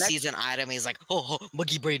 Guys, he the just next- sees an item, he's like, oh,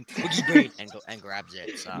 buggy brain, and grabs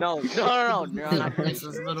it. So No, That's neuron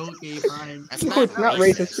racist, but okay, fine. that's No, it's not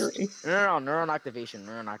racist. Joey. neuron activation,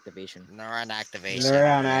 neuron activation. Neuron activation.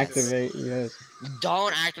 Neuron yes. activate, yes.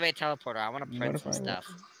 Don't activate teleporter. I want to What print if some I- stuff.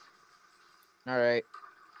 All right,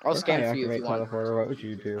 I'll What if scan I for you if activate you want. teleporter, what would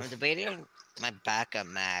you do? I'm debating my backup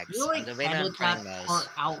mags. You I'm like debating on edit printing that those. part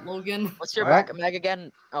out, Logan. What's your What? backup mag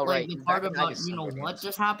again? Oh, Like right. the your part backup mag about is you know stun what grenades.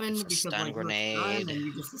 just happened It's a because stun like you were grenade. and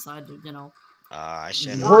you just decided to I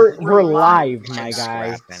shouldn't. We're live, I my shouldn't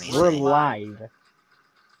guy. scrap anything. We're live.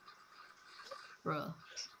 bruh.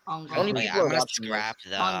 How many Wait, people I'm are gonna watching this? scrap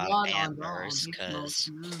the antlers because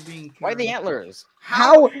Why the antlers?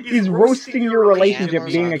 How is roasting your relationship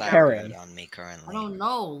antlers being a aren't that Karen? good on me currently. I don't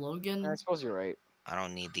know, Logan. I suppose you're right. I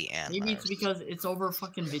don't need the antlers. Maybe it's because it's over a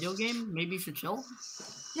fucking video game. Maybe you should chill.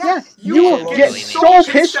 Yeah, you you will get really so make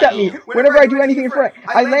me pissed at me chill. whenever I do anything in Fortnite.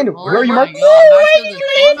 I land, Oh where are you my marked? God, back to Why the are you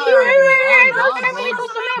Fortnite leaving? argument. Oh How God, come I bro, go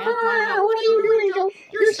to can't talk map? about What are you doing, Joe?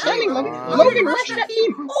 You're standing, Logan. Oh, Logan, you rush cheat. that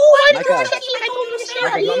team. Oh, why did you Micah. rush that team? I told you to stay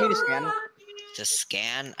Micah, right you want me here. to scan? To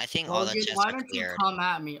scan, I think all the Logan, chests why are don't you cleared. come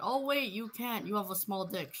at me? Oh wait, you can't. You have a small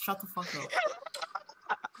dick. Shut the fuck up.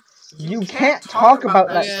 You can't talk about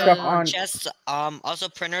that Yeah. stuff on. Chests. Also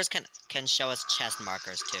printers can show us chest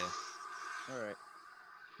markers too. All right.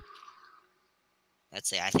 Let's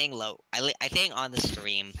see. I think I think on the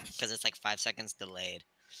stream because it's like 5 seconds delayed.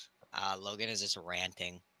 Logan is just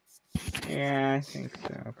ranting. Yeah, I think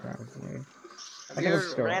so, probably. I think Your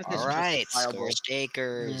it's still rant is All right, justifiable. score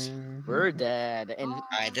shakers. Mhm. We're dead. And All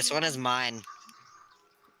right, this one is mine.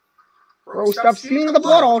 Bro, stop stealing the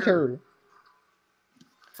blood altar.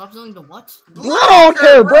 Stop doing the what? Blood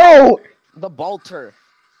altar, bro. the bolter.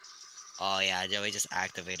 Oh yeah, Joey just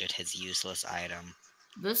activated his useless item.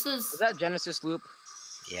 This Is is that Genesis loop?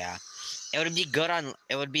 Yeah, it would be good on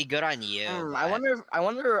you. I but-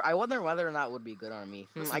 wonder whether or not it would be good on me.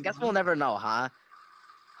 I guess we'll never know, huh?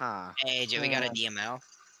 Huh. Hey, Joey got a DML.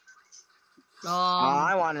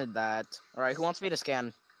 I wanted that. All right, who wants me to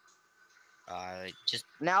scan? Just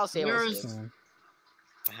Now say Yours. what's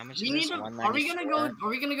how much we is need this? to. 194? Are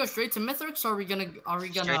we gonna go straight to Mythics? Or are we gonna?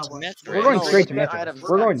 Straight to what? Mythic. We're going No, straight to look at Mythic. items.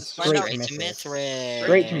 We're going Straight straight Straight to to Mythic. Mythic.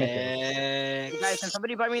 Straight to Mythic. Hey guys, can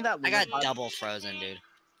somebody buy me that? I Lunar got pod? double frozen, dude.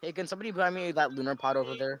 Hey, can somebody buy me that lunar pod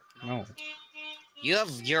over there? No. You have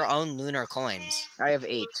your own lunar coins. I have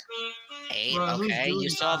 8. 8? Bro, who's Okay, doing you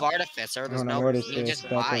still have that? Artificer. I There's don't know no. what is You this. just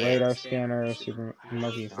That's buy a it. radar scanner, super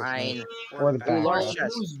monkey. Fine. Or the Ooh, large backup.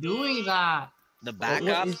 chest. Who's doing that? The what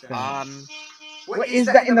backup. is that? What is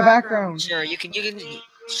that in the background? Sure, you can.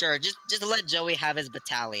 Sure, just let Joey have his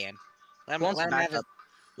battalion. Let him, Wants let him have his. backup.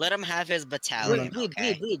 Let him have his battalion. Bleed,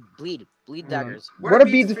 Okay. bleed Hold on. daggers. What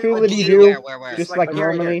do beads ability Bleed do? where? Just like Right here,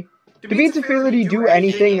 right normally. Do beads ability do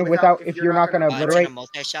anything without if you're not gonna It's in obliterate? a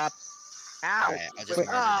multi-shop. Ow! Alright, I just Wait,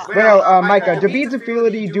 murdered Wait, no, Micah, do beads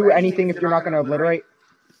ability do anything if you're not gonna obliterate?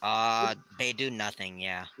 it. They do nothing.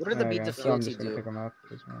 Yeah. What do the Okay, beads of so I'm fealty just gonna do? pick them up.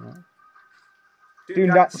 Just why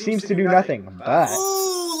not? Seems to do nothing, but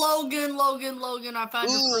Ooh, Logan! I found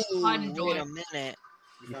your first Ooh, hiding wait a joint. minute.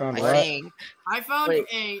 you found I what? think I found Wait.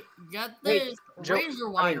 a get Wait, this Joe- razor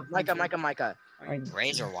wire. Micah.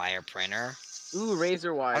 razor wire printer. Ooh,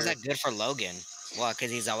 razor wire. How's that good for Logan? What?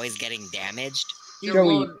 Because he's always getting damaged. He's,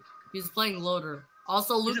 Joey. he's playing loader.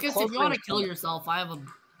 Also, He's a Lucas, close if you want to range kill killer. yourself, I have a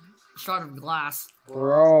shard of glass.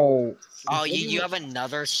 Bro. Oh, you have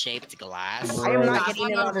another shaped glass? I am Bro. not I getting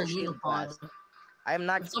found out another the loot shaped glass. pod. I am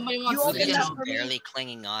not. If somebody You wants to open get Lucas that is out. for me? barely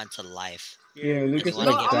clinging on to life. Yeah, Lucas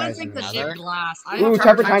wanna No, get I'm gonna dies take the another? shaped glass. I Ooh, have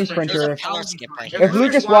Tupper time Time sprinter. Sprinter. There's a I'll pillar be skip fine. right If here.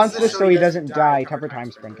 Lucas wants this so he doesn't die, Tupper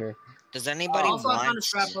Time Sprinter. Does anybody Also, I found a want...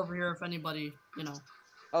 scrap over here if anybody, you know.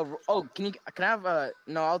 Oh, can I have a?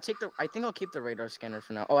 No, I'll take the. I think I'll keep the radar scanner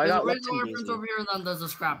for now. Oh, I There's a got regular Leptin reference Daisy. over here, and then there's a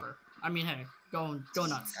scrapper. I mean, hey, go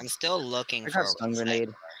nuts. I'm still looking I for got stun grenade.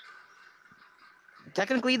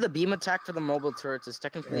 Technically, the beam attack for the mobile turrets is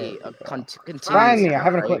technically a continuous. Finally, I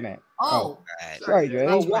have an right? equipment. Oh, Alright. Sorry, Jay.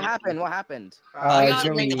 Oh, what happened? What happened? I got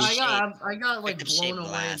Joey. like I got like Pick up blown shaped away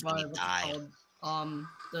glass by when you what's die. it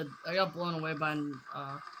called? I got blown away by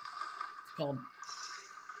it's called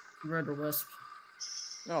Red Wisp.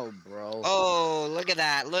 Oh, bro. Oh, look at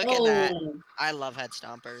that. Look at that. Oh, I love head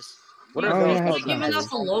stompers. What Oh, are yeah, those? head I'm giving that stompers.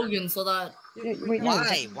 to Logan so that Yeah, wait, no.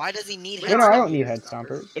 Why? Why does he need Wait, head no, I don't stompers? need head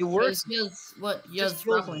stompers. It works. he has what he It has just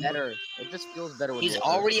feels grappling. better. It just feels better with He's water.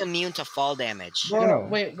 already immune to fall damage. Bro, No.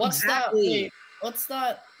 wait, what's Exactly. that? Wait, what's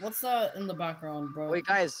that? What's that in the background, bro? Wait,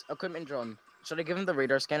 guys, equipment drone. Should I give him the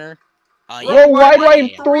radar scanner? Whoa, why do I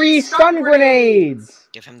yeah, have 3 stun grenades?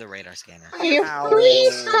 Give him the radar scanner. I have Ow.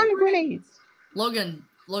 3 stun grenades. Logan,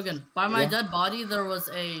 by my Yeah? dead body there was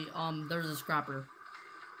a scrapper.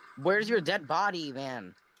 Where's your dead body,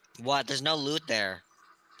 man? What? There's no loot there.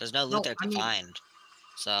 There's no loot No, there I to mean- find.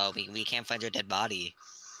 So we can't find your dead body.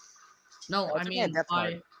 No, Oh, I it's okay, mean Death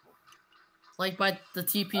Guard. by the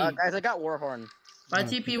TP. Guys, I got Warhorn. By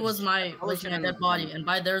TP was my Probably shouldn't dead have body, done. and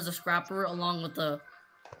by there's a scrapper along with the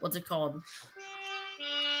what's it called?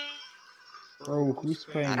 Bro, who's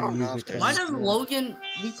playing I don't know if music? there's- Why right does now? Logan?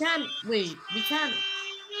 We can't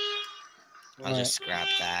I'll just scrap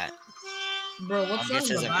that. bro. What's that This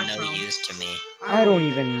in is the of no background? use to me. I don't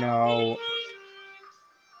even know.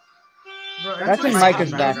 Bro, That's in my Micah's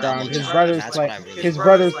son. background. His That's brother's what like I really his want.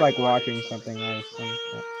 brother's like watching something else.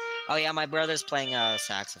 Oh yeah, my brother's playing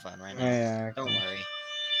saxophone right now. Yeah. Don't Okay. worry.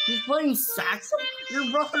 He's playing saxophone.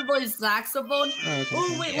 Your brother plays saxophone. Oh, okay.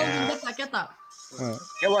 Oh wait, Yeah. Logan, get that.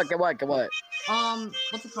 What? Get what?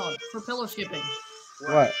 What's it called? For pillow skipping.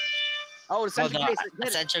 What? Oh, the Oh, centric base. the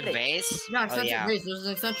eccentric vase? Yeah, Oh eccentric yeah. base. There's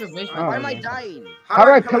an eccentric base. Oh, Why am I okay. dying? How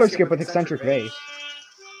do I pillar skip with eccentric vase?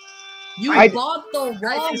 You I- bought the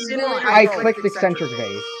wrong incinerator- one. I clicked eccentric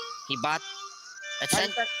vase. He bought.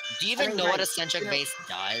 Do you even know what eccentric vase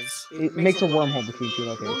does? It makes a wormhole between 2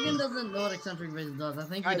 Logan locations. doesn't know what eccentric base does. I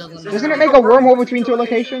think he Guys, doesn't know. Doesn't it make a wormhole between 2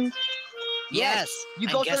 locations? Yes. You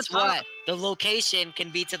and go to the guess top. what? The location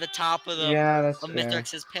can be to the top of the Yeah, that's of yeah. Mr.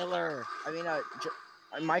 X's pillar. I mean,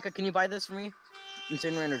 Micah, can you buy this for me?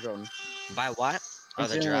 Incinerator drone. By what? Oh,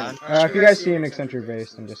 the Incinerator. drone. If you guys see an eccentric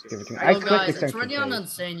vase, then just give it to me. I Oh, clicked guys, it's eccentric already on vase.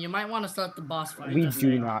 insane. You might want to start the boss fight. We just do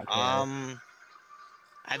saying. not care.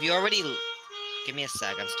 Have you already? Give me a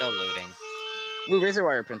sec. I'm still looting. Blue razor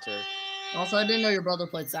wire printer. Also, I didn't know your brother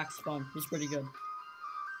played saxophone. He's pretty good.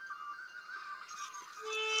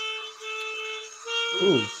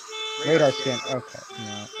 Ooh, radar scan. Okay,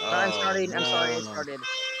 no. I'm starting. I'm sorry. I no. started.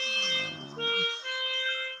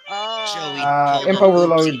 Joey, Oh. pull Info the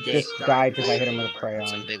reload oopsie just dick. died because I hit him with a Some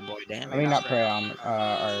crayon. big boy damage. I mean, not crayon.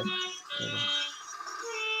 I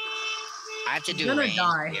have to He's do gonna range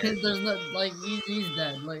die. here. There's no like he's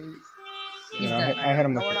dead. Like he's No, I dead. hit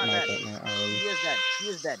him with No, we're my not dead. equipment already. He is dead. He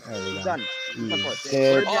is dead. There we He's go. done. He's Come forth.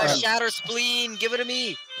 dead. Oh, Uh, shatter spleen! Give it to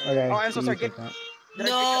me! Okay. Oh, I'm so you sorry. take that. Did I pick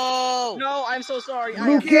No! up- No, I'm so sorry.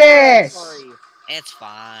 Lucas! Sorry. It's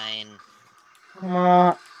fine. Come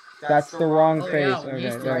on. That's the wrong Oh, face. yeah, Okay,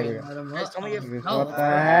 he's there we dead. go. Let him Guys, up. tell me if- Lucas, No. what the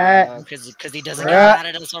heck? Because he doesn't Yeah. get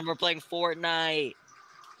mad at us when we're playing Fortnite.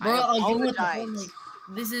 Bro, I I'll do it. apologize.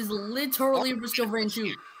 This is literally Risk of Rain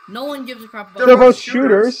 2. No one gives a crap about They're both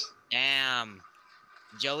shooters. Damn.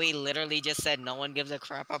 Joey literally just said no one gives a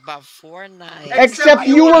crap about Fortnite. Except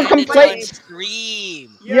you were complaining.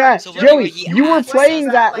 Stream. Yeah, So Joey, he you were asks playing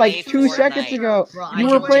us that to like play 2 seconds Fortnite. ago. Bro, You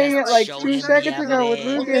I were can playing just it like show 2 him the seconds ago with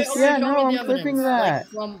evidence. Lucas. Okay, Yeah, show no, me the I'm clipping evidence.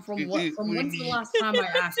 that. Like, from when's the last time I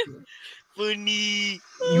asked you? Funny.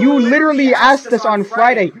 You literally asked us on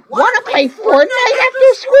Friday, wanna play Fortnite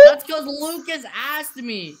after school? That's because Lucas asked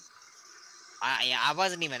me.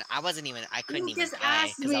 I couldn't even Lucas play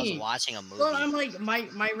asked because I was me. watching a movie. So I'm like,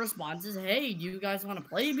 my response is, hey, do you guys want to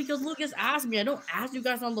play? Because Lucas asked me. I don't ask you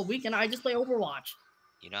guys on the weekend. I just play Overwatch.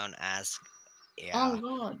 You don't ask. Yeah. Oh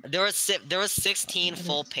god. There was 16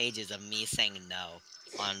 full pages of me saying no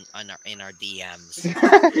in our DMs.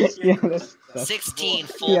 Yeah, that's 16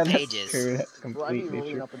 full yeah, that's pages. true. That's Bro, I'd be completely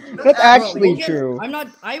rolling true. up in That's actually Logan, true. I'm not.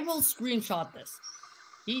 I will screenshot this.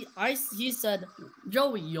 He said,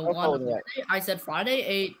 Joey, you'll I'll want to follow that. play. I said Friday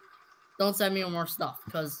 8. don't send me more stuff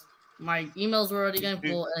because my emails were already getting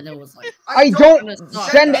full, and it was like I don't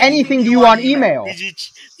send anything to you on email.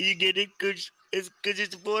 You get it because it's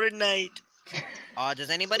Fortnite. Does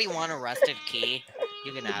anybody want a rusted key?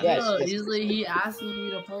 You can have Yes, it. yes, usually he asks me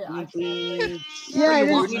to play. I Please. Yeah, you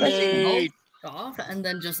it want is. me to take notes off and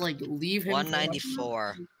then just like leave him.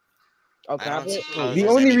 194. Oh, I can I don't have it? suppose The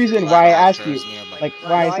there's only any reason blood why I asked you, markers nearby. like,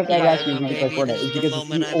 why I No, said I that I asked you if you can't. could play Baby, Fortnite this is is the because it's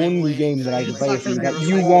moment the I've been only waiting game that I can play with you that Let's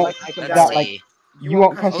you see. won't, Let's that like, see. you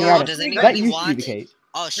won't cuss me Oh, out. does That anybody used to be want? the case.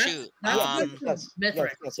 Oh shoot. That's Yes, good yes, for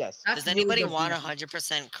Mythic. yes. That's Does anybody really good want for Mythic.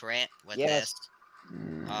 100% crit with Yes. this?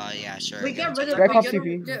 Yeah, sure. Wait, give it get rid to of me. Back off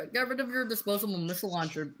TP. get rid of your disposable missile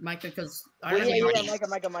launcher, Micah, because I Well, have yeah,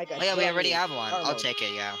 a Micah. Oh yeah, we already have one. Armor. I'll take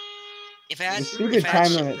it. Yeah. If I had, The if stupid I had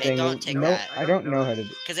time sh- limit hey, thing. don't take No, that. I don't know how to do.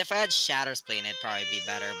 Because if I had Shatter Spleen, it'd probably be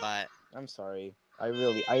better. But I'm sorry. I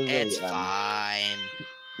really it's am. fine.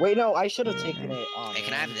 Wait, no, I should have taken it. Oh, Hey,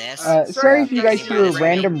 can I man. have this? Sorry if you guys Can you hear buy a this for me?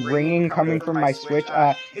 random ringing coming from my Switch.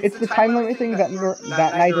 It's the time limit thing that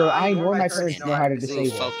that neither I nor my parents know how to Ooh,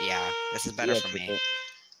 disable. yeah, this is better Yeah, for me. people.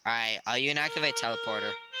 Alright, you inactivate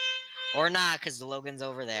teleporter. Or not, because the Logan's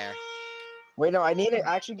over there. Wait, no, I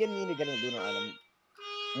actually need to get a lunar item.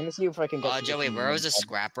 I'm gonna see if I can get. Joey, where was a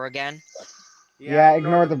scrapper again? Yeah,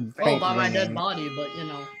 ignore the oh faint by my dead ringing. body, but you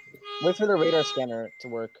know. Wait for the radar scanner to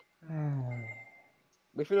work.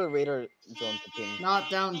 Wait for the radar drone to ping. Not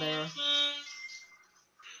down there.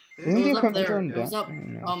 Isn't It the was up equipment there. drone It was down? up.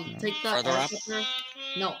 No, it's not. Take that Further arch up? up there.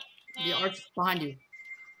 No, the arch behind you.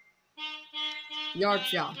 The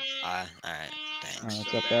arch, yeah. Alright, Oh, thanks.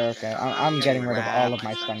 it's up there. Okay, I'm getting rid of all of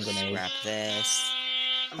my stun grenades. Scrap this.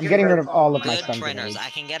 I'm getting rid of all of my Good stun printers. grenades. I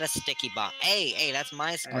can get a sticky bomb. Hey, that's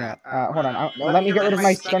my scrap. Hold on. No, Let me get rid of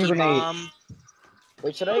my Sticky stun grenade. bomb.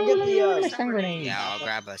 Wait, should Oh, I get let me get rid of my the? stun grenade. Yeah, I'll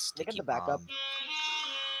grab a Look at sticky the backup. bomb.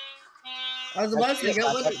 I was about to say,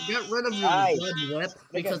 get rid of your Guys, blood whip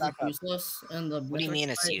because it's backup. useless in the. What do you Mythic mean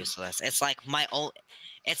it's fight. useless? It's like my own.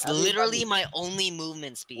 It's Everybody- literally my only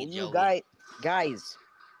movement speed, You Joey. guys,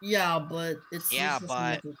 Yeah, but it's Yeah, useless in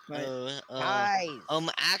but Mythic fight.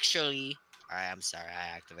 actually. Alright, I'm sorry. I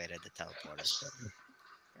activated the teleporter.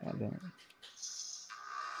 God damn it.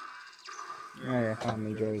 Oh yeah,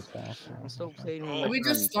 finally Joey's back. I'm still playing. Should we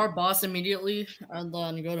just start boss immediately and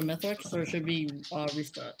then go to Mythics, or should we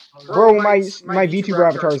restart? Bro, my VTuber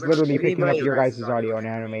avatar is literally Maybe picking up my- your guys' audio and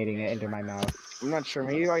animating it into my mouth. I'm not sure.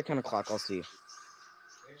 Maybe I can clock. I'll see.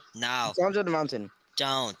 No, It's under the mountain.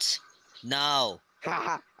 don't. No.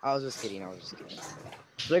 Haha. I was just kidding.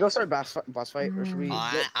 Should I go start boss fight, or should we?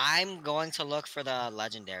 I'm going to look for the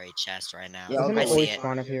legendary chest right now. Yeah, Doesn't okay. it I see always it.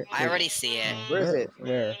 spawn up here? I already see it. Where is it?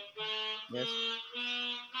 Where? Yes.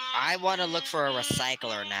 I want to look for a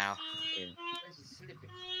recycler now.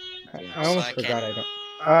 I almost So I forgot can- I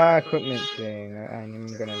don't. Equipment thing. I'm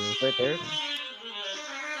gonna need. Right there.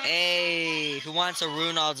 Hey, who wants a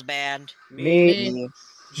Runald's band? Me.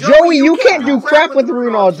 Joey, you can't do crap with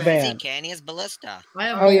Runald's Easy, band. can he has ballista. I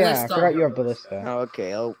have Oh yeah, I Ballista. forgot you have ballista. Oh,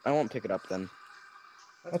 okay. I won't pick it up then.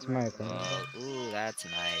 That's my opinion. Ooh, that's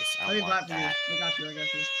nice. Let I me want buy for you. that. I got you.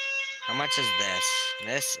 How much is this?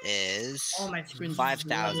 This is All my screens.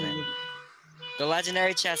 5,000. The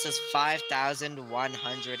legendary chest is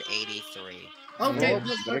 5,183. Okay, Well,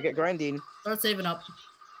 let's better get grinding. start saving up.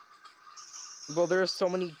 Well, there are so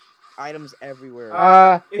many items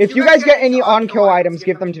everywhere. If you guys get any on-kill items,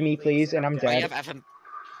 give them to me, please, and I'm Oh, you dead. have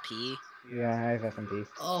FMP? Yeah, I have FMP.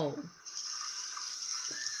 Oh,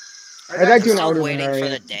 I died I'm to an still outer waiting for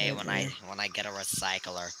the variant. day when I get a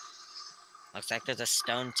recycler. Looks like there's a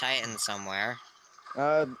stone titan somewhere.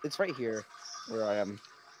 It's right here where I am.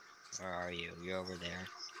 Where are you? You're over there.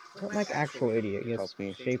 Don't like actual idiot. He Help gets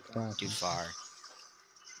me. shaped off. Too far.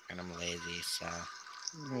 And I'm lazy, so.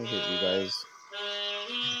 I hate you guys.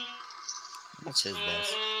 How much is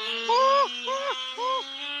this?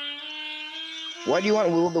 Why do you want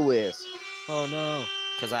Will the Wisp? Oh no.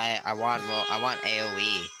 Cause I want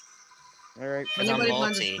AoE. All right. Cause I'm anybody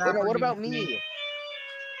finds a multi. scrap, Wait, no, what give it about to me?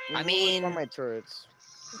 I Will mean- on my turrets.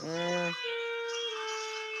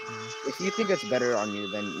 If you think it's better on you,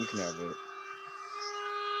 then you can have it.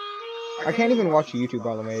 I can't even watch YouTube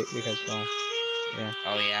all the way because, well, yeah.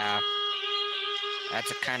 Oh yeah. That's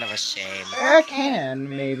a kind of a shame. I can,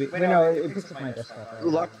 maybe. But no, it picks up my desktop.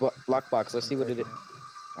 Ooh, lockbox. Let's see what it is.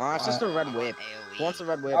 Oh, it's just a red whip. Who wants a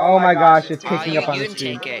red whip? Oh my gosh, it's Oh, picking you, up on you the can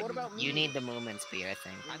screen. take it. What about me? You need the movement speed, I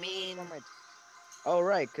think. I mean, Oh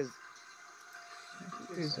right, cause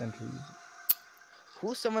Please enter user.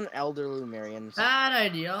 who's someone elderly Marion? Bad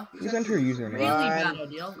idea. Please enter username. Really Run. bad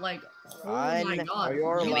idea. Like, oh my Run god. for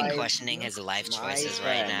your you'll be life. questioning his life My choices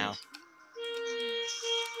right friend. now.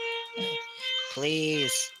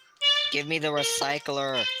 Please. Give me the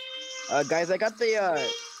recycler. Guys, I got the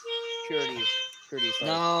purity. Purity star.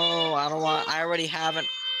 No, I don't want. I already haven't.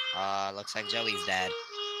 Looks like Joey's dead.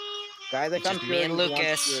 Guys, I It's found just me and purity. Who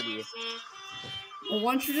wants Lucas. purity? Well,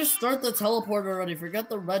 why don't you just start the teleport already? Forget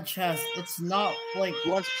the red chest. It's not like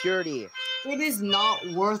Who wants purity? it is not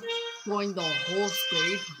worth going the whole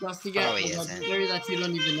stage just to get Probably a isn't. legendary that you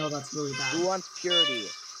don't even know that's really Who bad. wants purity?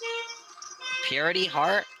 Purity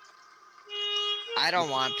heart? I don't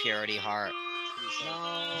want purity heart.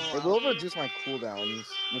 No. It will reduce my cooldowns,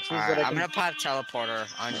 which means Alright, that I I'm can. gonna pop teleporter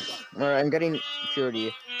on. Alright, I'm getting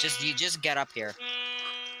purity. Just get up here.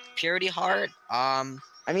 Purity heart.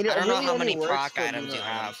 I mean, it I don't know really how only many works proc for items lunar you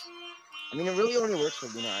have. items. I mean, it really only works for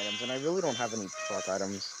lunar items, and I really don't have any proc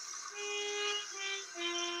items.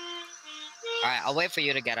 Alright, I'll wait for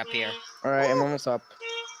you to get up here. Alright, I'm almost up.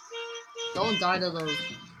 Don't die to those.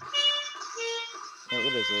 Wait,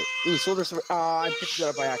 what is it? Ooh, Soldier Sword. I picked it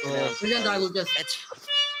up by accident. You're gonna die, Lucas. It's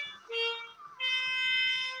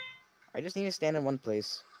I just need to stand in one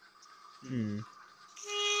place. Hmm.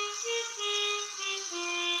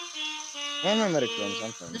 And my medic runs,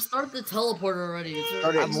 I'm fine. Just start the teleporter already.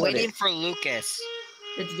 Start it. I'm waiting for Lucas.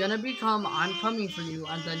 It's gonna become I'm coming for you,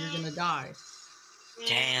 and then you're gonna die.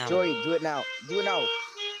 Damn. Joey, do it now. Do it now.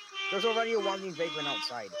 There's already a wandering vagrant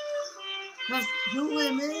outside. Just do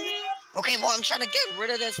it, man. Okay, well I'm trying to get rid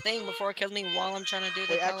of this thing before it kills me while I'm trying to do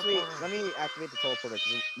the Wait, actually, teleporter. let me activate the teleporter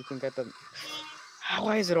because we can get the.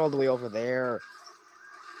 Why is it all the way over there?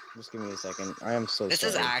 Just give me a second. I am so This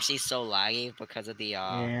sorry. is actually so laggy because of the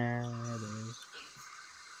Yeah, it is.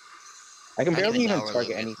 I can I don't barely even know where target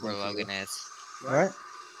Logan, anything. where to you. Logan is. What?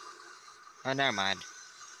 Oh, never mind.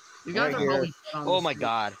 You guys Right are here. really shit on Oh this my dude.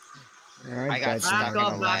 god. Alright, I got that's stuck Back on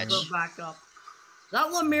up, a back ledge. up, back up.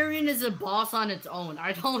 That Lemurian is a boss on its own.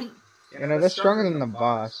 I don't. You know, that's stronger than the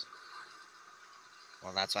boss.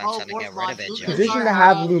 Well, that's why I'm trying to get rid of it, Lucas, Joey. Position sorry, to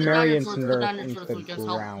have sit down your Lumerians foot, in sit the- down your into foot, the Lucas.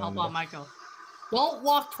 Help ground. out Michael. Don't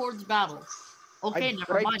walk towards battle. Okay,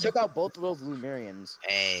 never I mind. took out both of those Lumerians.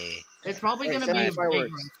 Hey. It's probably Hey, gonna send be me a fireworks.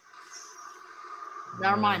 vagrant.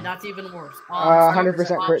 Never mind, that's even worse.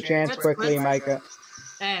 100% crit chance Crits, quickly, crits, Micah.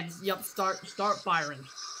 And yep, start firing.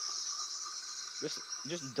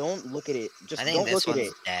 Just don't look at it. Just I think don't this look at one's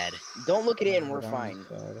it. dead. Don't look at it, and we're That fine. one's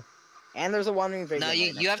dead. And there's a wandering vagrant. No, right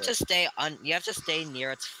you have next to stay you have to stay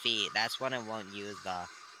near its feet. That's when it won't use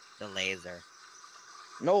the laser.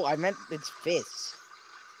 it. No, I meant its fists.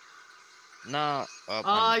 No.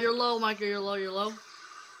 Oh, You're low, Micah. You're low.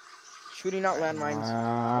 Shooting out Come landmines.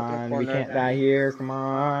 on, we corner. can't die here, come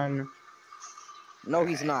on. No,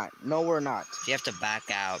 he's not. No, we're not. you have to back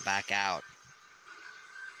out. Back out.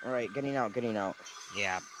 All right, getting out.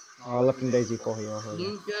 Yeah. Oh, left and Daisy full heal. Hold on.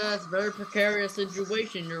 Lucas, very precarious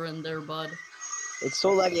situation you're in there, bud. It's so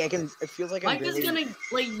laggy. It feels like I'm Micah's barely.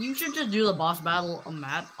 gonna you should just do the boss battle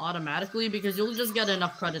automatically because you'll just get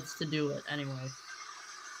enough credits to do it anyway.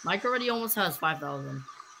 Mike already almost has 5,000.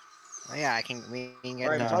 Oh yeah, we can get.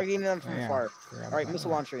 All right, I'm targeting them Oh, from yeah. far. Forgot All right, about missile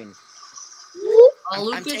that. launching. I'm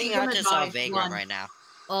Lucas is taking out gonna this die. vagrant Come right now.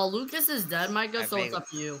 on. Lucas is dead, Micah, so it's Vagrant- up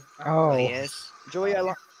to you. Oh, he Oh, is. Joey,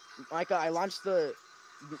 Micah, I launched the.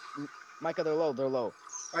 Micah, they're low.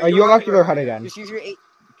 oh, you unlocked your HUD again. Just use your eight.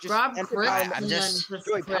 Just Grab enter crits power I'm and just- then just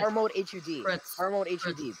Joey, crit. power mode HUD. Crits. Power mode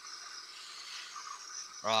HUD.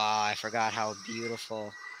 Oh, I forgot how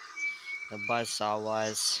beautiful the buzzsaw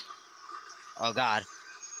was. Oh god.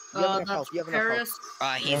 You have enough That's health. You have enough health.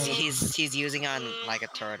 precarious. He's using on like a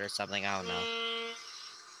turret or something. I don't know.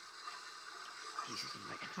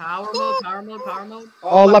 Power mode.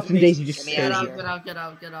 Oh, left and Daisy just Get me Get out saved of you.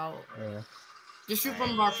 here. get out. Yeah. Just shoot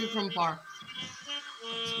from far.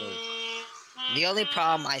 The only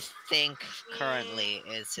problem I think currently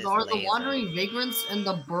is his Are the laser. wandering vagrants and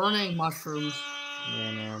the burning mushrooms.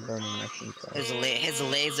 Yeah, no, burning machine. His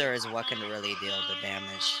laser is what can really deal the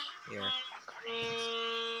damage here.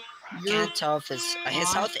 You're Can't tell if his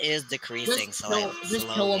health is decreasing just slowly.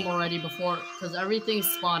 kill him already before, because everything's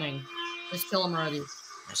spawning. Just kill him already.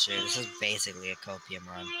 That's true. This is basically a copium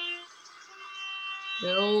run.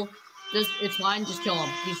 It's fine. Just kill him.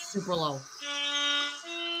 He's super low.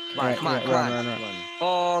 Come on. Run.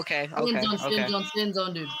 Oh, okay. Stay in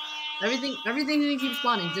zone, dude. Everything keeps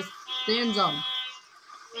spawning. Just stay in zone.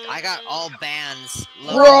 I got all bands.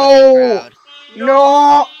 Bro!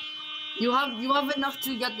 No! You have enough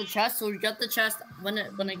to get the chest, so you get the chest when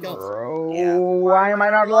it goes. Bro, Yeah. why am I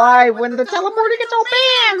not alive when the teleporter gets all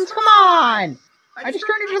bands? Come on! I just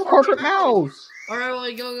turned into the corporate mouse.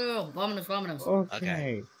 Alright, go. Vominos.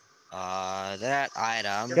 Okay. That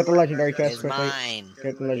item Get the legendary chest is quickly. mine.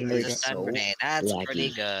 Get the legendary It's a chest. stun So grenade. That's laggy. pretty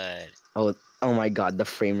good. Oh, Oh my god, the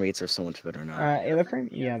frame rates are so much better now.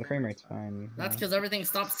 The frame rate's fine. That's because everything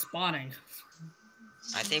stopped spawning.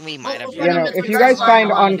 I think we might have. Oh, You know, if you guys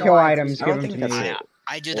find on-kill items, I give don't them to think me. that's it.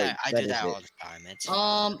 I do Wait, that. I that do is that it. all the time. It's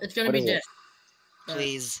It's gonna What be is it?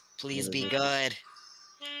 please What is be it? good.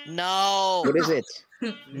 No. What is it?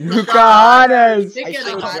 Lucanas! Pick I it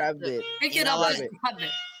should up. have grabbed it. Pick You it know up what? and grab it.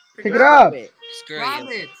 Pick it up! Grab it. Screw Grab you.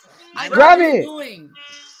 it. I know Grab what it. you're doing.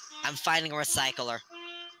 I'm finding a recycler.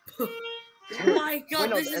 Oh my god, Wait,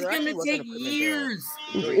 no, this is there actually gonna was an take equipment barrel. years.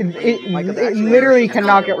 Micah, there It actually literally was an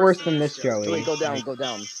cannot equipment get barrel. worse than this, Joey. Joey, go down, go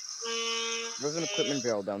down. There's an equipment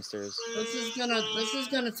barrel downstairs. This is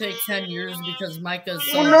gonna take 10 years because Micah's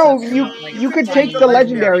so Well, no, obsessed about, like, you could finding take the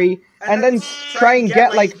legendary and then try and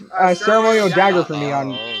get like a ceremonial dagger for me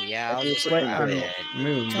on Oh yeah, I'll That's just the Split grab equipment on it.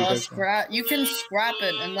 Moon. to Because, scrap. You can scrap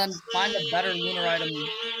it and then find a better lunar item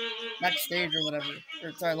next stage or whatever.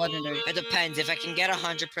 Or sorry, legendary. It depends. If I can get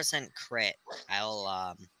 100% crit,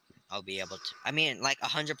 I'll be able to. I mean, like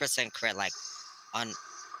 100% crit, like on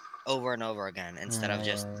over and over again instead of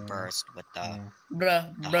just burst with the.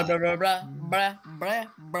 Bruh, bruh, bruh, bruh, bruh, bruh,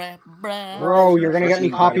 bruh, bruh. bro, you're gonna get me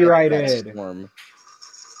First, you gotta get that copyrighted. storm.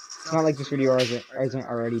 It's not like this video isn't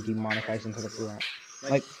already demonetized into the front.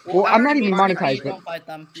 Like, well, I'm not even monetized, but Don't fight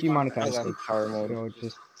them. demonetized. Okay. Like, Power mode. so it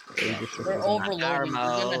just They're overloading. You're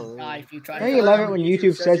gonna mode. die if you try Don't to you fight love it them. when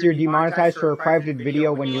YouTube says you're demonetized for a private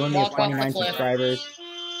video when you only have Walk off the 29 cliff. subscribers?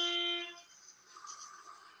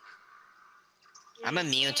 I'm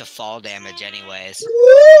immune to fall damage, anyways.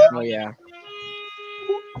 Oh yeah.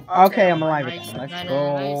 Okay, I'm alive again. Let's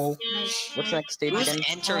go. What's next stage Who's again?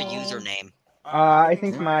 enter username? I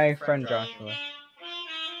think my friend Joshua.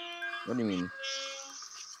 What do you mean?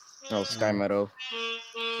 Oh, Sky Meadow.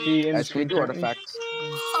 He Guys, can we do instant- artifacts?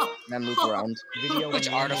 And move around. Video Which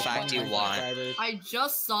when you only have artifact do you 29 want? subscribers. I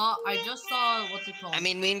just saw what's it called? I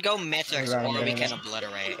mean, we can go mythics Right, or we right. can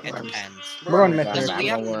obliterate. It depends. We're on Oh my God, Mythic. We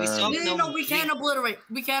have- we Worm. still- No, we can't obliterate.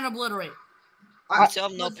 We can't obliterate. We still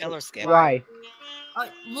have no pillar skip. Why?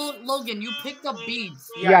 Logan, you picked up beads.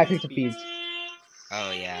 Yeah, I picked up beads.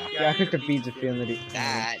 Oh yeah. Yeah, I picked up beads of feeling.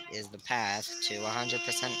 That is the path to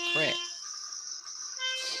 100% crit.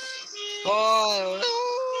 Oh!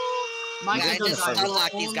 Micah I does just that.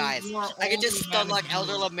 unlock You these are guys. only- you are I can just only unlock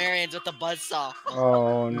having Elder to- Lemurians with the buzzsaw.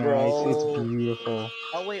 Oh, nice. Bro. It's beautiful.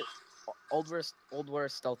 Oh wait, Old War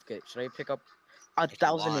stealth kit. Should I pick up If you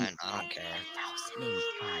 1,000? want, I don't care.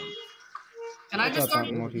 1,005. Can I just start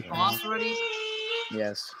That's with the not boss already?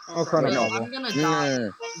 Yes. Oh, Chrono Wait, no. Bobble. I'm gonna die.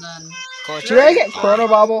 Mm, And then Should I get Chrono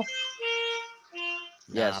Bobble?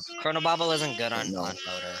 Yes. Chrono Bobble isn't good on No. loader.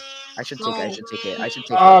 I should take it. I should take it. I should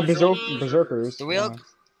take it. Berserkers. The real,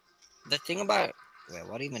 the thing about wait,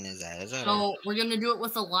 what even is that? Is that so we're gonna do it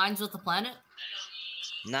with the lines with the planet.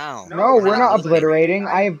 no? No, we're not looping. obliterating.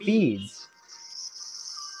 I have beads.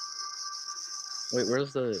 Wait,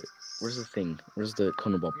 where's the thing? Where's the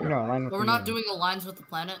Kono bubble? No, line with But we're the not moon. doing the lines with the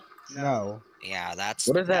planet. No. Yeah, that's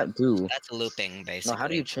What does that do? that's looping basically. No, how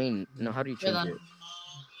do you change? No, how do you Yeah, change then. it?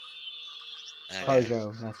 Okay.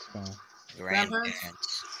 Cargo. That's fine.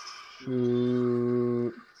 Grandparents.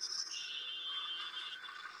 Ooh.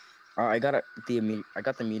 I got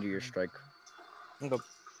the meteor strike.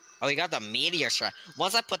 Oh, you got the meteor strike.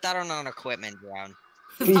 Once I put that on an equipment ground.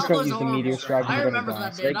 Please That don't was use the horrible. meteor strike. I You're remember gonna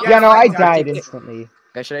that die. day. That Yeah, was no, I like- died instantly.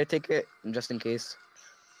 Guys, should I take it just in case?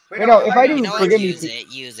 Wait, no, if I do You know what? forgive me, Use it.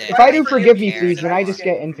 Use it. if I do don't forgive me, care please, then I anymore. just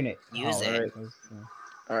get infinite. Use it. Alright.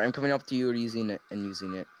 Alright, I'm coming up to you using it and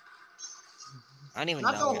using it. I don't even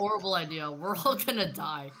That's a know. horrible idea. We're all gonna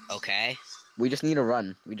die. Okay. We just need to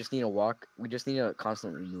run. We just need to walk. We just need to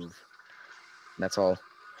constantly move. That's all.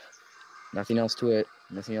 Nothing else to it.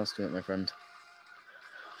 Nothing else to it, my friend.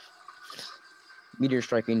 Meteor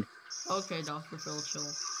striking. Okay, Dr. Phil, chill.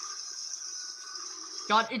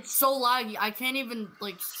 God, it's so laggy. I can't even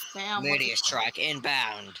like spam. what's Meteor it called? strike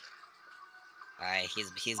inbound. Alright, he's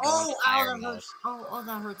going Oh, ow, fire that mode. hurts. Oh,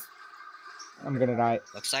 that hurts. I'm gonna die.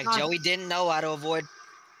 Looks like God. Joey didn't know how to avoid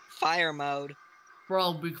fire mode.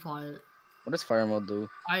 Bro, be quiet. What does fire mode do?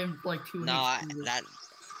 I am like 2 No,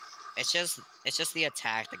 HP. it's just the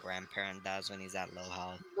attack the grandparent does when he's at low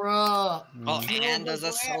health. Bruh. Oh, Mm. and there's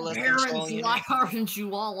a soulless control Parents, unit. why aren't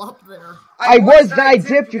you all up there? I was, then I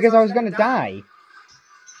dipped because I was gonna die.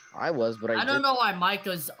 I was, but I don't know why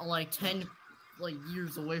Micah's like 10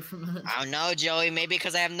 years away from it. I don't know, Joey. Maybe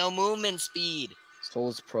because I have no movement speed.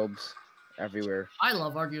 Souls probes everywhere. I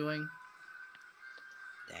love arguing.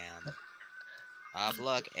 Damn.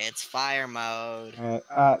 Look, it's fire mode.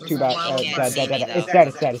 Too bad. You can't see me, though. It's dead.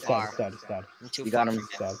 It's Too dead. It's dead. far. It's dead. It's dead. I'm too You far got him. from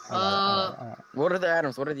It's him. dead. What are the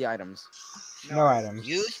items? What are the items? No items.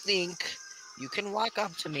 You think you can walk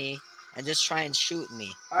up to me and just try and shoot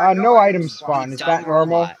me. No items spawn. You Is dumb that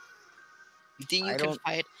normal? robot. You think you I can don't-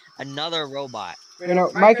 fight another robot? You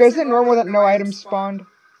know, Micah, is it normal that no items spawned?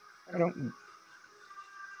 I don't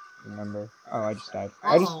remember. Oh, I just died.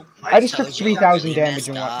 I just took Told you, 3,000 really damage messed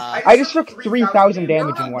in one. up. I just took 3,000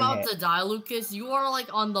 damage You're in one about hit. to die, Lucas. You are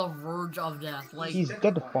like on the verge of death. Like, He's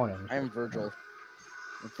dead to falling. I am Virgil.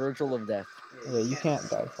 Virgil of Death. Yeah, you can't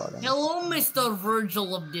die falling. hello, Mr.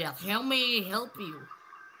 Virgil of Death. How may I help you?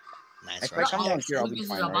 Nice, If I right? come down here, I'll be Lucas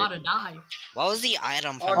fine, is about right? to die. What was the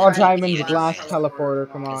item? from All the diamonds, beginning glass, with?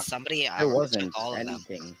 teleporter, come on. 'Cause somebody There wasn't took all of them.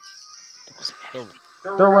 anything. There wasn't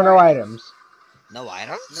There- There were no items. No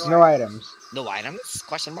items? No items. No items?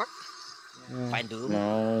 Question mark? Yeah. Find doom?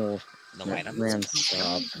 No. No Man, items? man,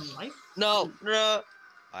 stop. No, no.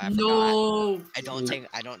 Oh, I forgot. No.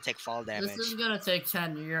 I don't take fall damage. This is gonna take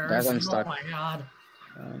 10 years. Guys, I'm stuck. Oh my god.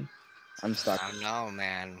 I'm stuck. I don't know,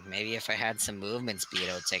 man. Maybe if I had some movement speed,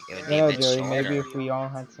 it would be Yeah, a bit Joey, shorter. maybe if we all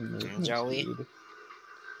had some movement Joey? speed.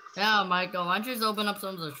 Yeah, Michael, why don't you just open up some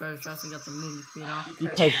of the treasure chests and get some movement speed on?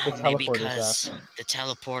 Because the Maybe teleporter's because up. the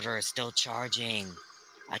teleporter is still charging.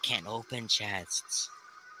 I can't open chests.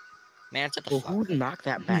 Man, what the Well, fuck? who knocked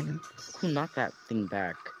that back? Who knocked that thing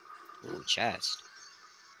back? Ooh, chest.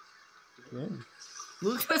 Good.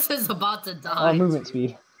 Lucas is about to die. Oh, movement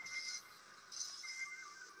speed.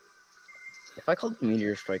 If I called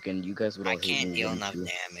Meteor Strike in, you guys would all I hate can't me. deal wouldn't enough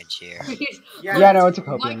you? damage here. Yeah, no, it's a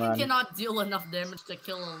copium Mikey run. cannot deal enough damage to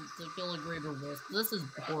kill a greater wisp. This is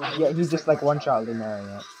horrible. Yeah, he's just like one-shot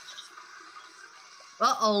Lunaring it.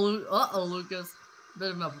 Uh-oh, Lucas.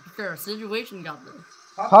 Bit of a precarious situation got there.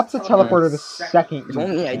 Pop the teleporter the second If you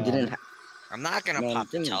only I can. didn't. I'm not gonna Man, pop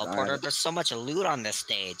the things teleporter. are- There's so much loot on this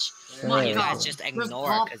stage. My You God. guys just ignore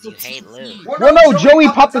pop because the you hate loot. TP. Well, no, Joey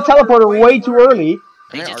popped the teleporter way too early.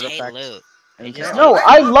 They Can I just hate artifact? loot. I mean, They just can I No, hate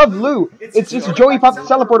I love loot. It's just Joey popped the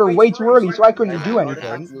teleporter way too early, so I couldn't do anything.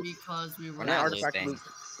 That's because we were We're Can I not artifact looping. loot?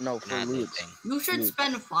 No, for Not loot. looping. You should Loot.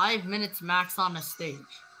 spend 5 minutes max on a stage.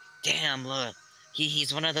 Damn, look.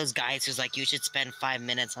 He's one of those guys who's like, you should spend 5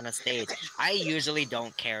 minutes on a stage. I usually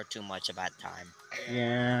don't care too much about time.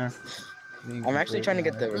 Yeah. I'm actually trying to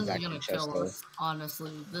get the This is vacuum gonna chest kill though. us.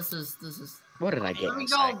 Honestly, this is. What did I get? Here we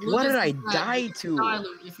go. What did I Lucas is die dead.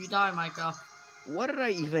 to? If you die, Micah, What did I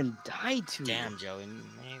even die to? Damn, Joey.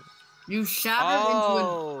 you shattered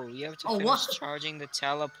Oh, you have to Oh, finish what? charging the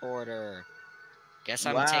teleporter. Guess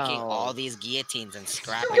I'm Wow. taking all these guillotines and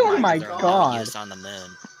scrapping Oh them my 'cause they're no God. use on the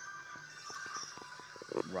moon.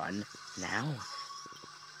 Run now.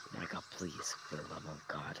 Oh my God, please, for the love of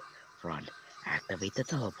God, run! Activate the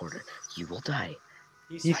teleporter. You will die.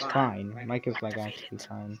 He's fine. Mike is like actually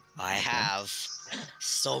fine. I have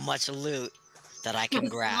so much loot that I can Oh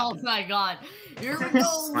grab. my god. Here we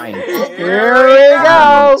go. Fine. Here we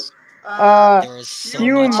go. There is so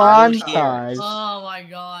Few much loot here. montage. Oh my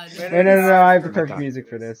god. No, I have the perfect music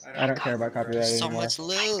for this. I don't care about copyright There's so anymore. much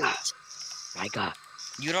loot. My God,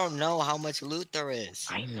 You don't know how much loot there is.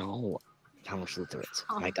 I know how much loot there is.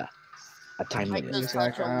 My God, a time Like limit. this.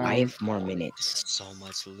 Like, 5 more minutes. So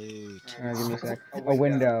much loot. give me a sec. A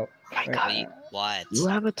window. My Wait, God, What? you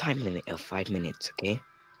have a time limit of 5 minutes. Okay.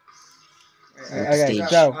 Okay, Stage.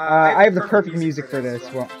 so I have the perfect music for this.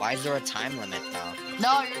 Well, Why is there a time limit though?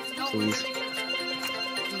 No, you're no. Please.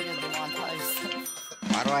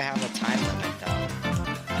 Why do I have a time limit though?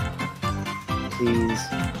 Please.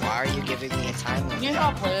 Why are you giving me a time limit? You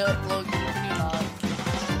not play it, look, can you not?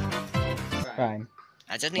 fine.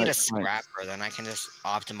 I just need a Like, scrapper, then I can just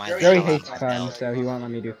optimize. Joey the hell out hates of my fun, build. so he won't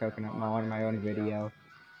let me do coconut mall on my own video.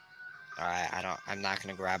 Alright, I'm not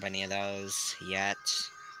gonna grab any of those yet.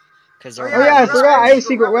 Cause Oh yeah, I forgot. I have a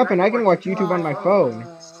secret weapon. I can watch YouTube on my phone.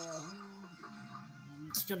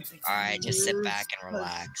 Alright, just sit back and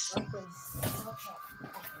relax.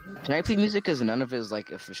 Can I play music? Cause none of it is like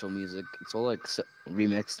official music. It's all like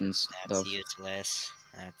remixed and That's stuff. useless.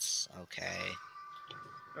 That's okay.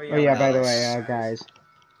 Oh yeah, by the way, guys.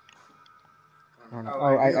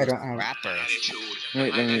 Oh, I don't have. Rapper.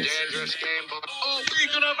 Wait, let me.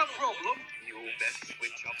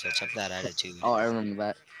 Switch up that attitude. Oh, I remember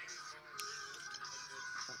that.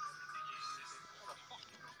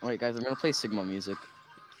 Alright, guys, I'm gonna play Sigma music.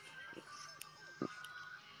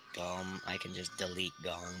 I can just delete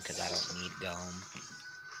Gum because I don't need Gum.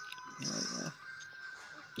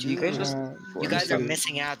 You guys just. You guys are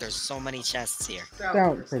missing out. There's so many chests here.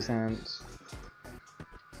 Don't present.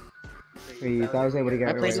 Please, I was able to get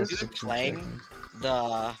I away played with this 16 playing? seconds.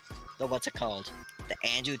 The what's it called? The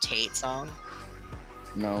Andrew Tate song.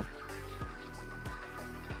 No.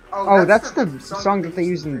 Oh, that's the song that they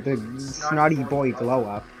use in the Snotty Boy Glow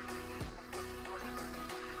Up.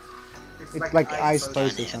 It's like eyes Stun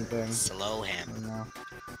closed or him. something. Slow I him. don't know.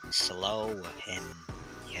 Slow him.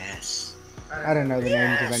 Yes. I don't know the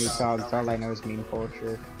names of any songs. All I know is meme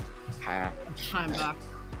culture. Ha. I'm back.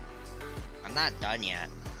 I'm not done yet.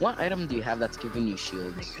 What item do you have that's giving you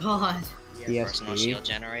shields? God. Personal PSP. shield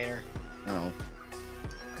generator. Oh.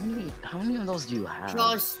 How many of those do you have?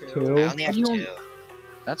 Just I 2. only have You 2.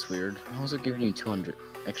 That's weird. How is it giving you 200?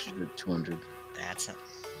 Extra 200.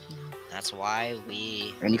 That's why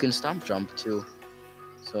we. And you can stomp jump too.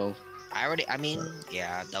 So. I mean,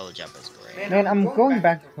 yeah, double jump is great. Man, I'm going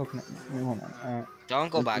back to Coconut. Hold on.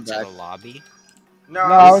 Don't go Let's back go to the back. lobby. No,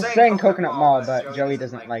 I was saying Coconut Mall, but Joey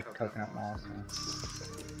doesn't like Coconut Mall.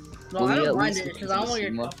 So. No, I Will we don't at mind least it because get I to want the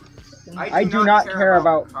your cinema? I do not care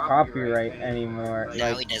about copyright anymore. Now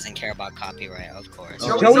Like, he doesn't care about copyright, of course.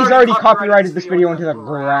 Oh. Joey's already copyrighted this video into the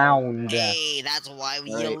ground. Hey, that's why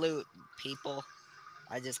we Right. loot, people.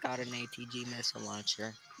 I just got an ATG missile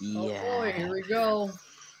launcher. Oh boy, Yeah. here we go.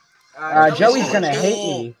 Joey's gonna hate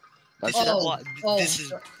me. This That's is Oh, what. oh,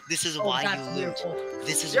 This is Oh, why that's you loot. beautiful.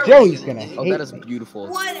 This is Joey's why you gonna loot. Oh, hate that is me. beautiful.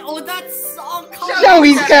 What? Oh, that's oh come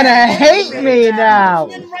Joey's on. gonna hate me now.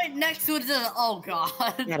 And then right next to it is a, oh god.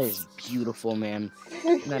 That is beautiful, man.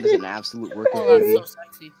 That is an absolute work of Oh, that's beauty. so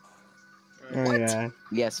sexy. Oh yeah.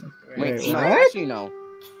 Yes. Wait, Wait, no, what? actually no.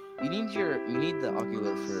 You need the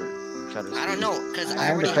ocular for shutter speed. I don't know, because I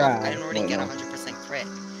haven't I tried. didn't already Wait, get no. 100% crit,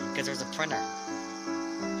 because there's a printer.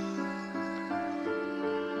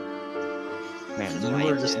 Man, you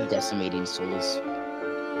were just decimating souls.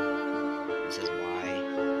 This is why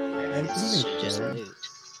And you something should just shared. loot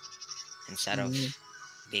instead of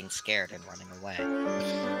being scared and running away.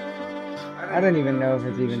 I don't even know if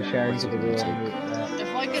it's even shared to the rule.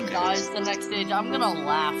 If I could die the next stage, I'm gonna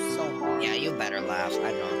laugh so hard. Yeah, you better laugh.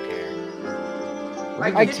 I don't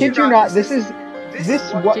care. I kid you not. This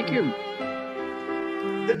what Take your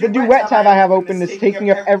the duet tab I have open is taking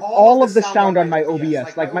up all of the sound on my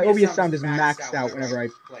OBS. Like my OBS sound is maxed out whenever I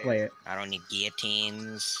play it. I don't need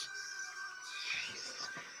guillotines.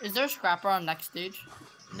 Is there a scrapper on next stage?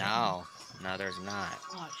 No, there's not.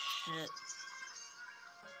 Oh shit.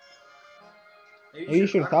 Maybe you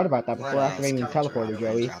should have thought about that before What activating the else? teleporter,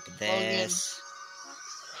 Joey. Drop this.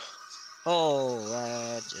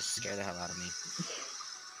 Oh, just scared the hell out of me.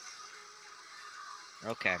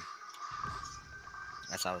 Okay.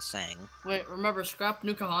 As I was saying. Wait, remember, scrap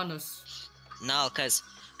new Kahanas. No, cause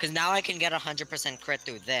now I can get 100% crit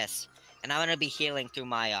through this, and I'm gonna be healing through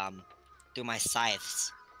my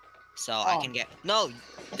scythes, so I Oh. can get. No,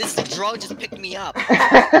 this drone just picked me up.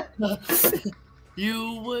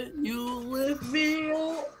 You lift me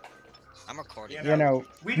up. I'm recording. You know,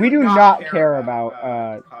 we do not care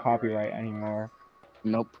about copyright anymore.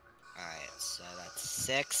 nope. Alright, so that's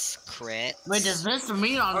 6 crit. Wait, does this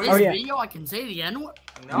mean on this Oh, yeah. video I can say the N word?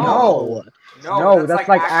 No, that's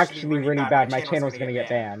like actually really bad. My channel's gonna get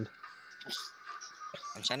banned.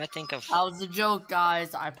 I'm trying to think of. That was a joke,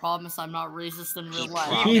 guys. I promise I'm not racist in real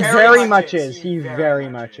life. He very much is. He very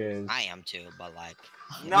much is. I am too, but like.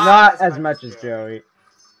 Not as much as Joey.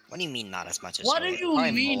 What do you mean not as much as? What do Joey? you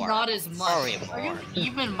Probably mean more. not as much? Probably Are you more.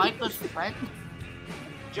 even Michael's friend?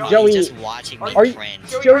 Joey, just watching me are you- cringe.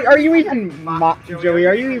 Joey, are you even Joey?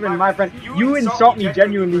 Are you even my friend? You insult me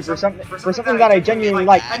genuinely for something that I genuinely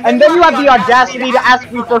like, and then you have the audacity to ask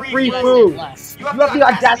me for free food. You have the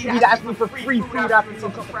audacity to ask me for free food after you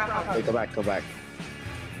insult the crap out of Hey, me. go back.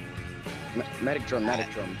 Medic drum.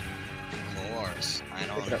 Of course, I Pick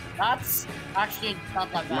it don't. up. That's actually not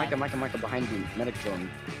that bad. Micah, behind you. Medic drone.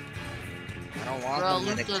 I don't want Bro, the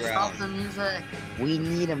medic Lucas, stop the drone. music. We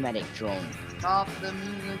need a medic drone. Stop the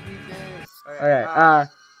music, Lucas. Okay,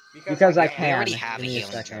 because I We can. already have a Give me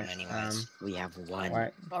healing second. drone anyways. We have one.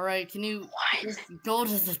 Alright. Alright, can you just go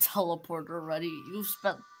to the teleporter already? You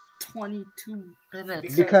spent 22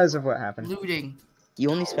 minutes Because of what happened. looting.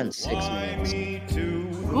 You only spent 6 minutes.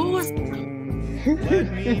 Who's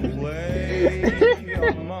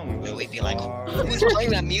We'd be like, who's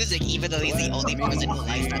playing that music even though he's the only person who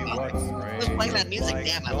likes that music? Who's playing that music?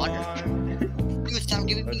 Damn, I wonder. He was stop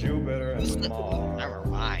giving me. Never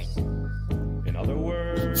mind.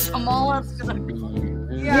 Jamal's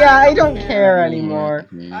gonna Yeah, I don't care anymore.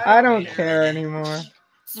 I don't care anymore.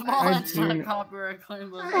 Jamal's do- gonna copyright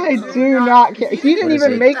claim us. I do not care. He didn't What is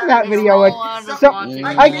even it? make that video. Like,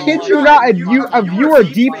 I kid you not, a viewer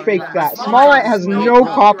deepfaked that. Smallite has no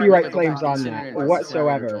copyright claims on that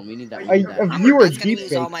whatsoever. We need that. A viewer That's gonna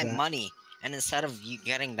use all deepfaked my that. money, and instead of you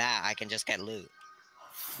getting that, I can just get loot.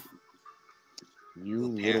 You Ooh,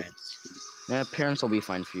 little. parents. Yeah, parents will be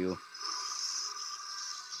fine for you.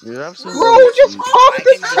 You're absolutely. Bro, just pop I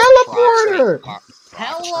the can just teleporter! prop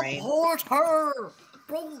train. Teleport her!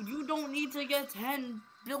 Bro, you don't need to get 10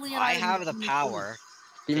 billion. I items have the in this power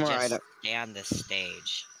Three to more just items. stay on this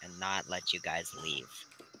stage and not let you guys leave.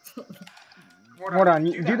 Hold on,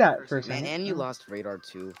 you do that for a Man, second. and you lost radar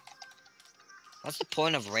too. What's the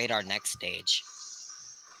point of radar next stage?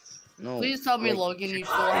 No. Please tell me, like, Logan, you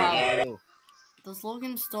still have. Ew. Does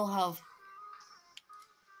Logan still have?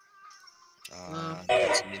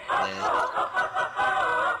 That's useless.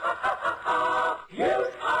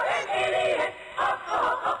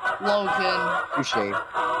 Logan. touche.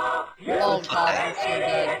 Oh god, I'm so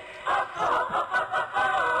dead.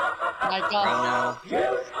 My god.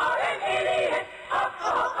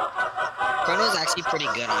 Chrono's actually pretty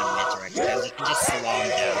good on Mithrix because you can just slow him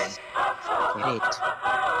down. Get it.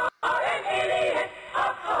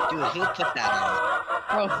 Dude, who put that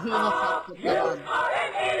on? Bro, who the fuck put that on?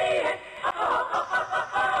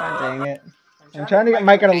 God dang it. I'm trying to get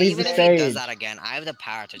Micah to Okay, leave the even if he does stage. that again, I have the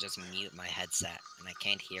power to just mute my headset and I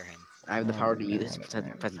can't hear him. I have the power to mute this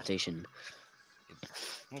God. presentation.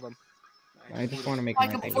 Okay. I just want to make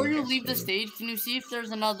Micah, Micah before you the leave the stage. stage, can you see if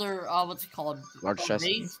there's another, what's it called? Large A chest.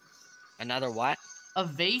 vase? Another what? A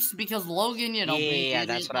vase? Because Logan, you know, Yeah, being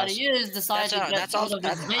that's the what I idiot that he is, decided to get that's all- out of his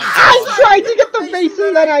that's- vase. I tried to get the face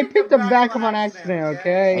and then I picked him back up on accident, I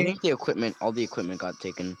okay? think the equipment, all the equipment got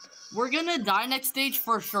taken. We're gonna die next stage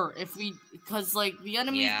for sure, if we, because, like, the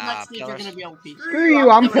enemies Yeah, next stage are pillars. gonna be OP. Screw you,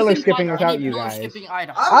 I'm And we pillar can skipping find without any you pillar guys. skipping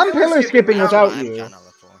item. I'm pillar skipping That's what without I'm you. trying to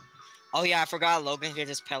look for. Oh yeah, I forgot Logan could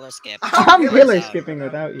just pillar skip. I'm pillar Out. skipping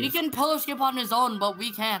without He you. can pillar skip on his own, but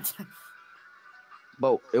we can't.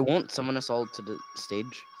 But it won't summon us all to the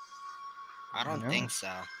stage. I don't No. think so.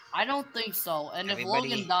 I don't think so. And Everybody-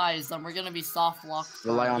 if Logan dies, then we're gonna be soft locked.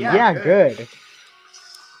 Rely on forever. that. Yeah, good.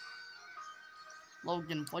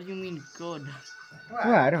 Logan, what do you mean good?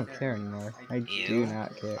 Well, I don't care anymore. I do Ew.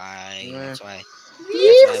 not care. That's why.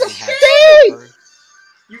 Leave That's the why we have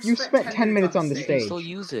stage! You spent 10 minutes on the You can stage. still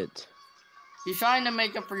use it. He's trying to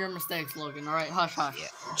make up for your mistakes, Logan. Alright, hush, hush.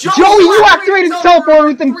 Yeah. Joey, you activated teleport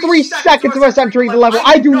within 3 seconds of us entering the level.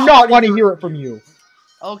 I do not want to hear it from you.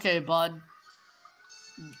 Okay, bud.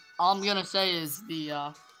 All I'm gonna say is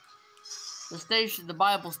the station, the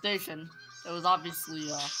Bible station, it was obviously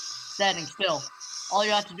standing still. All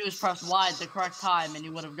you had to do is press Y at the correct time, and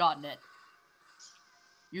you would have gotten it.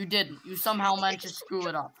 You didn't. You somehow managed to screw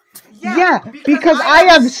it up. Yeah, because I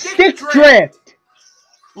have stick drift.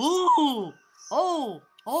 Ooh! Oh,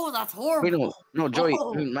 that's horrible. Wait, no, Joey.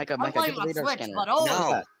 Oh, Micah, I'm Micah, playing get the on radar Switch, scanner. but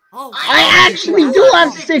No. I actually do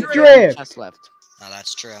have stick One drift. chest left. No,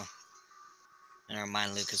 that's true. Never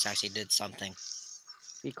mind, Lucas actually did something.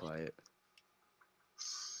 Be quiet.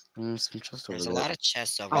 Some chest over There's a there. lot of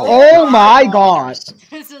chests over Oh my god.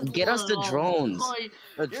 This is Get us the oh, drones.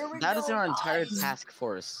 boy. Here we That is go, our entire guys. task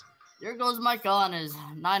force. Here goes my gun is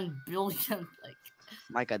 9 billion. Like,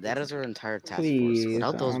 Micah, that is our entire task Please, force.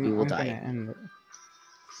 Without those, we I'm will gonna die. end it.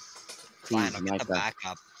 Fine, Please, I'll get the Micah.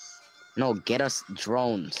 backup. No, get us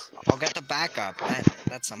drones. I'll get the backup. That's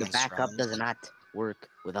The someone's backup drones. does not work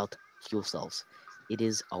without fuel cells. It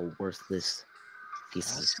is a worthless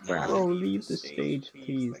piece of scrap. Bro, leave the stage,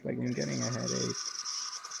 please. Like, I'm getting a headache.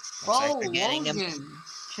 Looks bro, like they're getting Logan,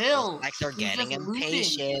 chill. Like they're He's getting just looting.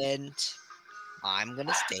 impatient. I'm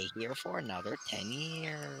gonna stay here for another 10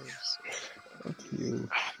 years. Fuck you.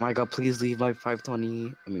 Micah, please leave by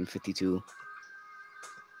 520. I mean 52.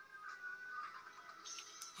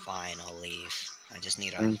 Fine, I'll leave. I just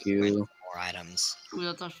need Thank you. more items. Ooh,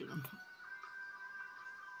 that's not shooting.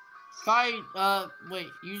 Try, wait,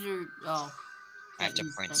 use your, oh. I have to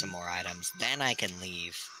use print them. some more items. Then I can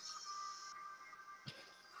leave.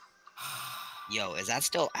 Yo, is that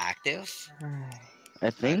still active? I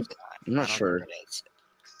think. I'm I not don't sure. think it is.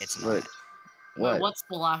 It's What? not. Wait, What? what's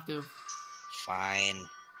still active? Fine.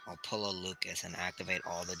 I'll pull a Lucas and activate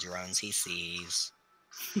all the drones he sees.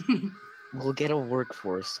 We'll get a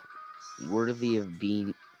workforce worthy of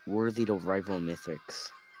being worthy to rival Mythics.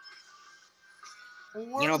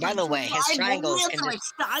 You know, by the way, his triangles can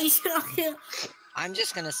just... I'm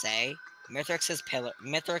just gonna say, Mithrix's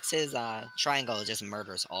triangle just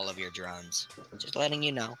murders all of your drones. Just letting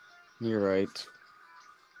you know. You're right.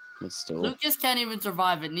 But still. Lucas can't even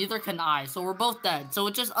survive it, neither can I, so we're both dead. So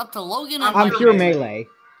it's just up to Logan and I'm Micah. pure melee.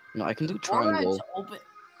 No, I can do Borage triangle.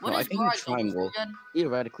 What No, I is can do Borage open triangle. again?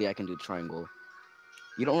 Theoretically, I can do triangle.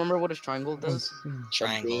 You don't remember what a triangle does?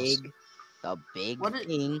 Triangles. The big What it-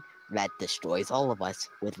 thing that destroys all of us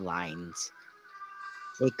with lines.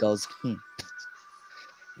 It goes.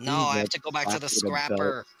 No, I have to go back to the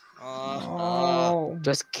scrapper. Oh.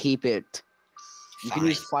 Just keep it. You can Fine.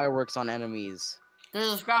 use fireworks on enemies. There's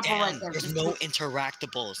a scrapper right Damn, there. there's no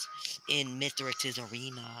interactables in Mithrix's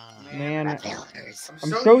arena. Man, Pillars. I'm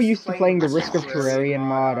so used to playing the Risk of Terrarian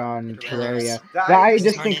mod on Terraria that I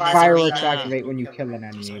just Aren't think in his fireworks arena. activate when you kill an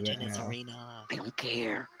Those enemy, aren't but in his no. arena. I don't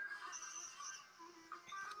care.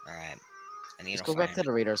 Alright. I need Let's to go back find to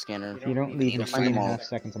the radar scanner. If you don't I leave need in to find them all. 3.5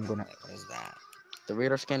 seconds, I'm gonna... What is that? The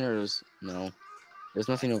radar scanner is no. There's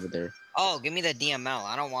nothing over there. Oh, give me the DML.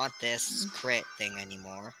 I don't want this crit thing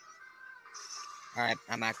anymore. Alright,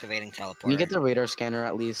 I'm activating teleporter. Can you get the radar scanner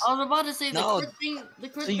at least? I was about to say No. the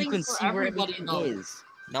crit So you thing can for see where everybody everything though. is.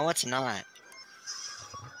 No, it's not.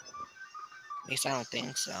 At least I don't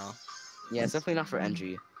think so. Yeah, it's definitely not for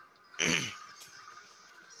NG.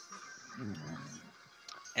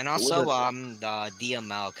 And also, the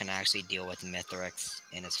DML can actually deal with Mithrix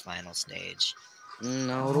in his final stage.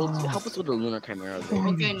 No, it'll help us with the lunar chimera though.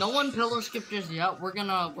 Okay, no one pillar skip just yet. We're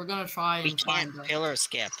gonna try We and can't find. pillar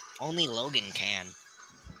skip. Only Logan can.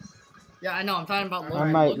 Yeah, I know. I'm talking about I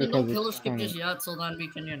Logan. might, Logan, don't because pillar it's skip kinda... just yet, so then we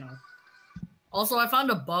can, you know. Also, I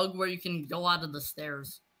found a bug where you can go out of the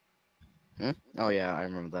stairs. Hmm? Oh yeah, I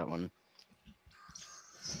remember that one.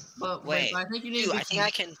 But Wait, I think you need dude, to I think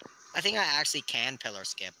I can. I think I actually can pillar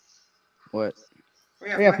skip. What?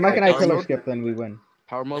 Yeah, if Mike and I Power pillar mode? skip, then we win.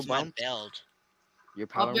 Power mode With my bound? build. Your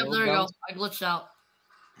Oh, power yep, mode there you bound? go. I glitched out.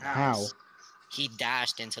 How? He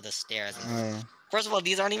dashed into the stairs. Oh, yeah. First of all,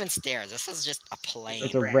 these aren't even stairs. This is just a plane.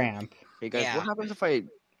 It's a ramp. Hey guys, Yeah. what happens if I An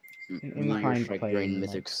meteor inclined strike plane, during like-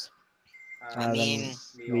 mythics? I Then mean,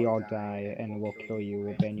 we all die, and we'll kill you.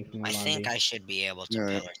 We'll ban you from the I lobby. think I should be able to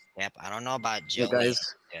Alright. pillar skip. I don't know about Yeah, Joey.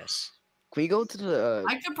 guys. Yes. Can we go to the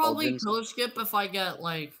I could probably Cauldrons? pillar skip if I get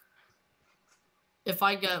like. If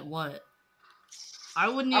I get what? I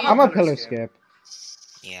would need. I'm a pillar skip.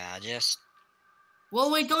 Yeah, just.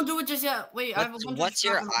 Well, wait, don't do it just yet. Wait, I have a bunch What's of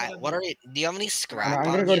your scrap and eye? whatever. What are you? Do you have any No, scrap? I'm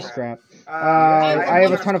gonna on go to you? scrap. I I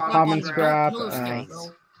have a bunch ton of scrap common on me. Don't scrap. pillar skip, bro.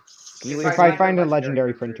 Can you If I find a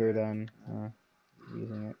legendary printer, then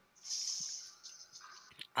using it.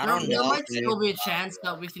 I don't There know. might still be a chance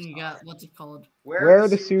that we can get what's it called? Where are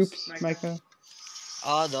the soups, Micah?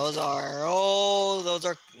 Oh, those are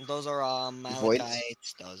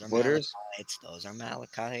Malachites. Those are Voiders? Malachites. Those are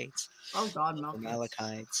Malachites. Oh God, Those are Malcolm.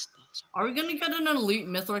 Malachites. Are we gonna get an elite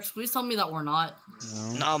Mithrix? Please tell me that we're not.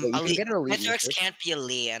 No. No, Wait, you can elite. get an elite Mithrix Mithrix? can't be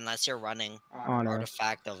elite unless you're running Honor.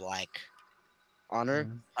 artifact of like, Honor?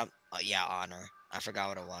 yeah, honor. I forgot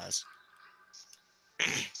what it was.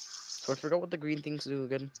 So I forgot what the green things do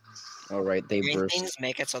again. Oh right, they Green burst. things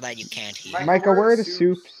make it so that you can't heal. Micah, where are the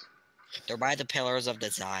soups? They're by the pillars of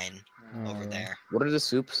design over Oh, there. What are the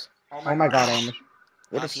soups? Oh my God, I almost...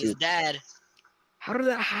 What Oh, are he's soups? dead. How did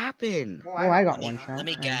that happen? Oh, I got Let me, one shot. let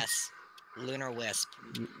me guess. Lunar Wisp.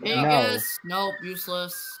 No. Aegis? Nope,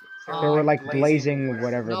 useless. They were like blazing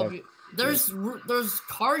whatever. Nope. The... There's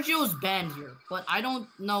Cargio's banned here, but I don't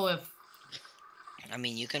know if I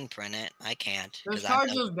mean, you can print it. I can't. there's 'cause I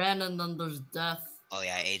don't- Cargio's banned and then there's Death. Oh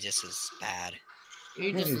yeah, Aegis is bad. What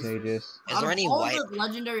Aegis is is. Aegis? Is Out there of any all white? the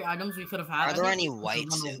legendary items we could have had, Are I there think any this is white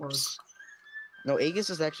one of the worst. soups No, Aegis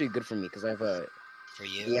is actually good for me because I have for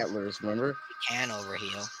you? the antlers. Remember? You can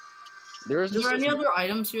overheal. There is Is just there any other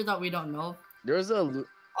items here that we don't know? there's a There's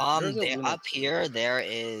a lunar- Up here there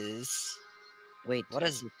is. wait. What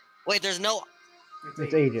is? Wait, there's no.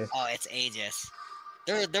 It's Aegis. Oh, it's Aegis.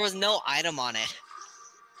 There was no item on it.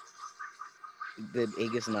 Did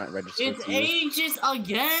Aegis not register? It's to you? Aegis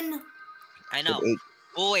again. I Did know. Aegis-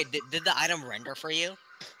 Oh wait, did the item render for you?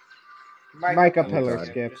 Micah, Oh, pillar God.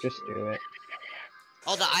 skip. Just do it.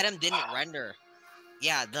 Oh, the item didn't render.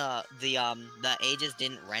 Yeah, the Aegis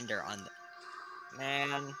didn't render on the.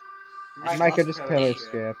 Man. I Micah, lost just my pillar name.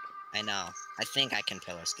 skip. I know. I think I can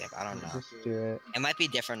pillar skip. I don't know. Just do it. It might be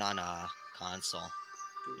different on a console.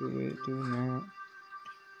 Do it. Do not.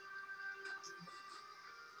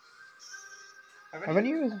 Haven't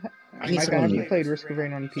you, I need Micah? someone Have you new. played Risk of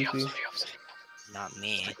Rain on PC? Not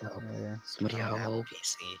me. Oh, yeah. Somebody I don't have a help.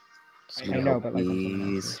 PC. Somebody I know, help, but, like, on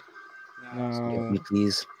someone please. Somebody help No. me,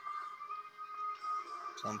 please.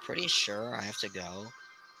 So I'm pretty sure I have to go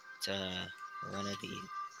to one of the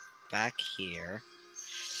back here.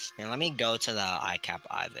 And let me go to the ICAP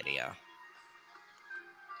I video.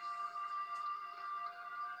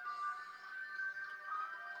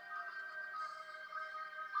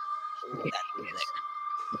 Ooh, that music.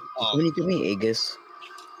 Oh, When you give me Aegis,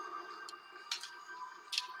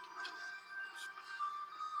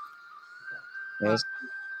 yes.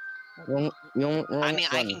 I mean,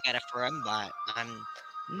 I can get it for him, but I'm.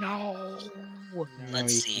 No.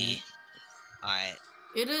 Let's you see. Alright,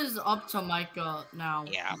 It is up to Micah now.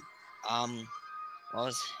 yeah. What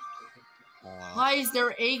was. Why is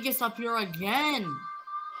there Aegis up here again?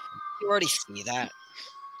 You already see that.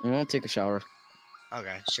 I'll take a shower.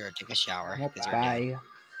 Okay, sure. Take a shower. Well, 'Cause you're dead.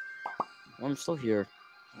 bye. I'm still here.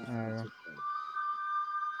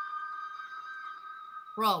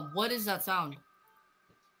 Bro, what is that sound?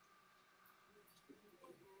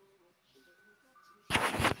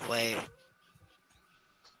 Wait.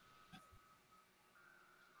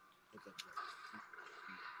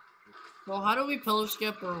 Well, how do we pillar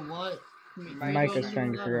skip or what? Mike is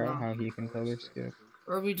trying to figure out how he can pillar skip.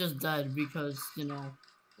 Or are we just dead because, you know?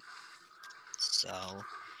 So,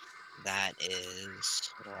 that is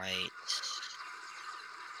right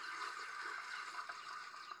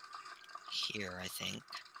here, I think.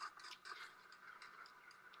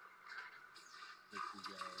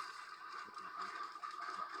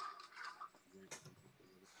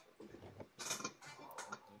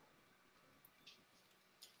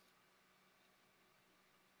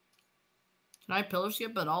 Can I pillar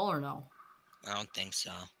skip at all or no? I don't think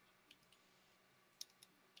so.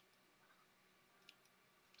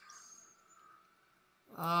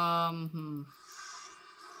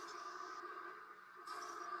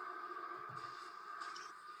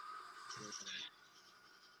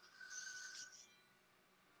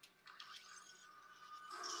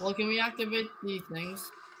 Well, can we activate these things?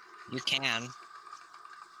 You can.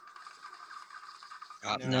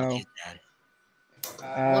 Oh, No. he's dead.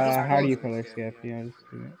 How do you pillar skip? Yeah, just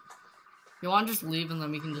do it. You want to just leave and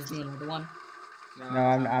then we can just do another one? No,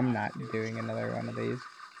 I'm not doing another one of these.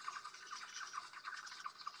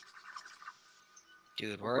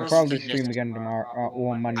 Dude, We'll probably stream again tomorrow,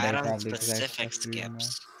 or Monday I don't probably. specific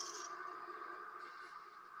skips.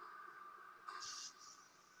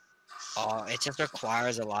 Oh, it just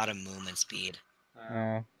requires a lot of movement speed.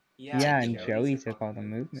 Yeah, and Joey took all the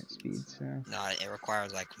movement speed, so. No, it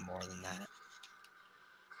requires like more than that.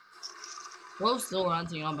 Bro's still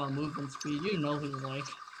ranting on about movement speed. You know he's like.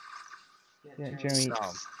 Yeah, Joey. So,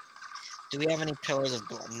 do we have any pillars of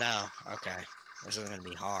blood? No. Okay. This is gonna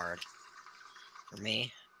be hard. For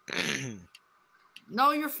me.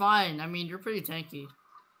 No, you're fine. I mean, you're pretty tanky.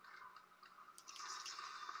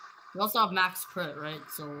 You also have max crit, right?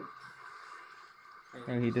 So.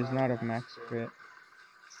 No, he does not have max crit.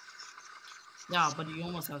 Yeah, but he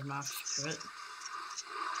almost has max crit.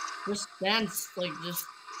 Just dance, like, just.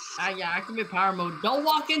 Yeah, activate power mode. Don't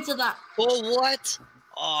walk into that. Oh, what?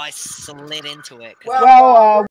 Oh, I slid into it. Well,